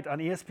tonight on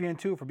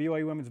ESPN2 for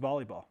BYU Women's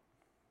Volleyball.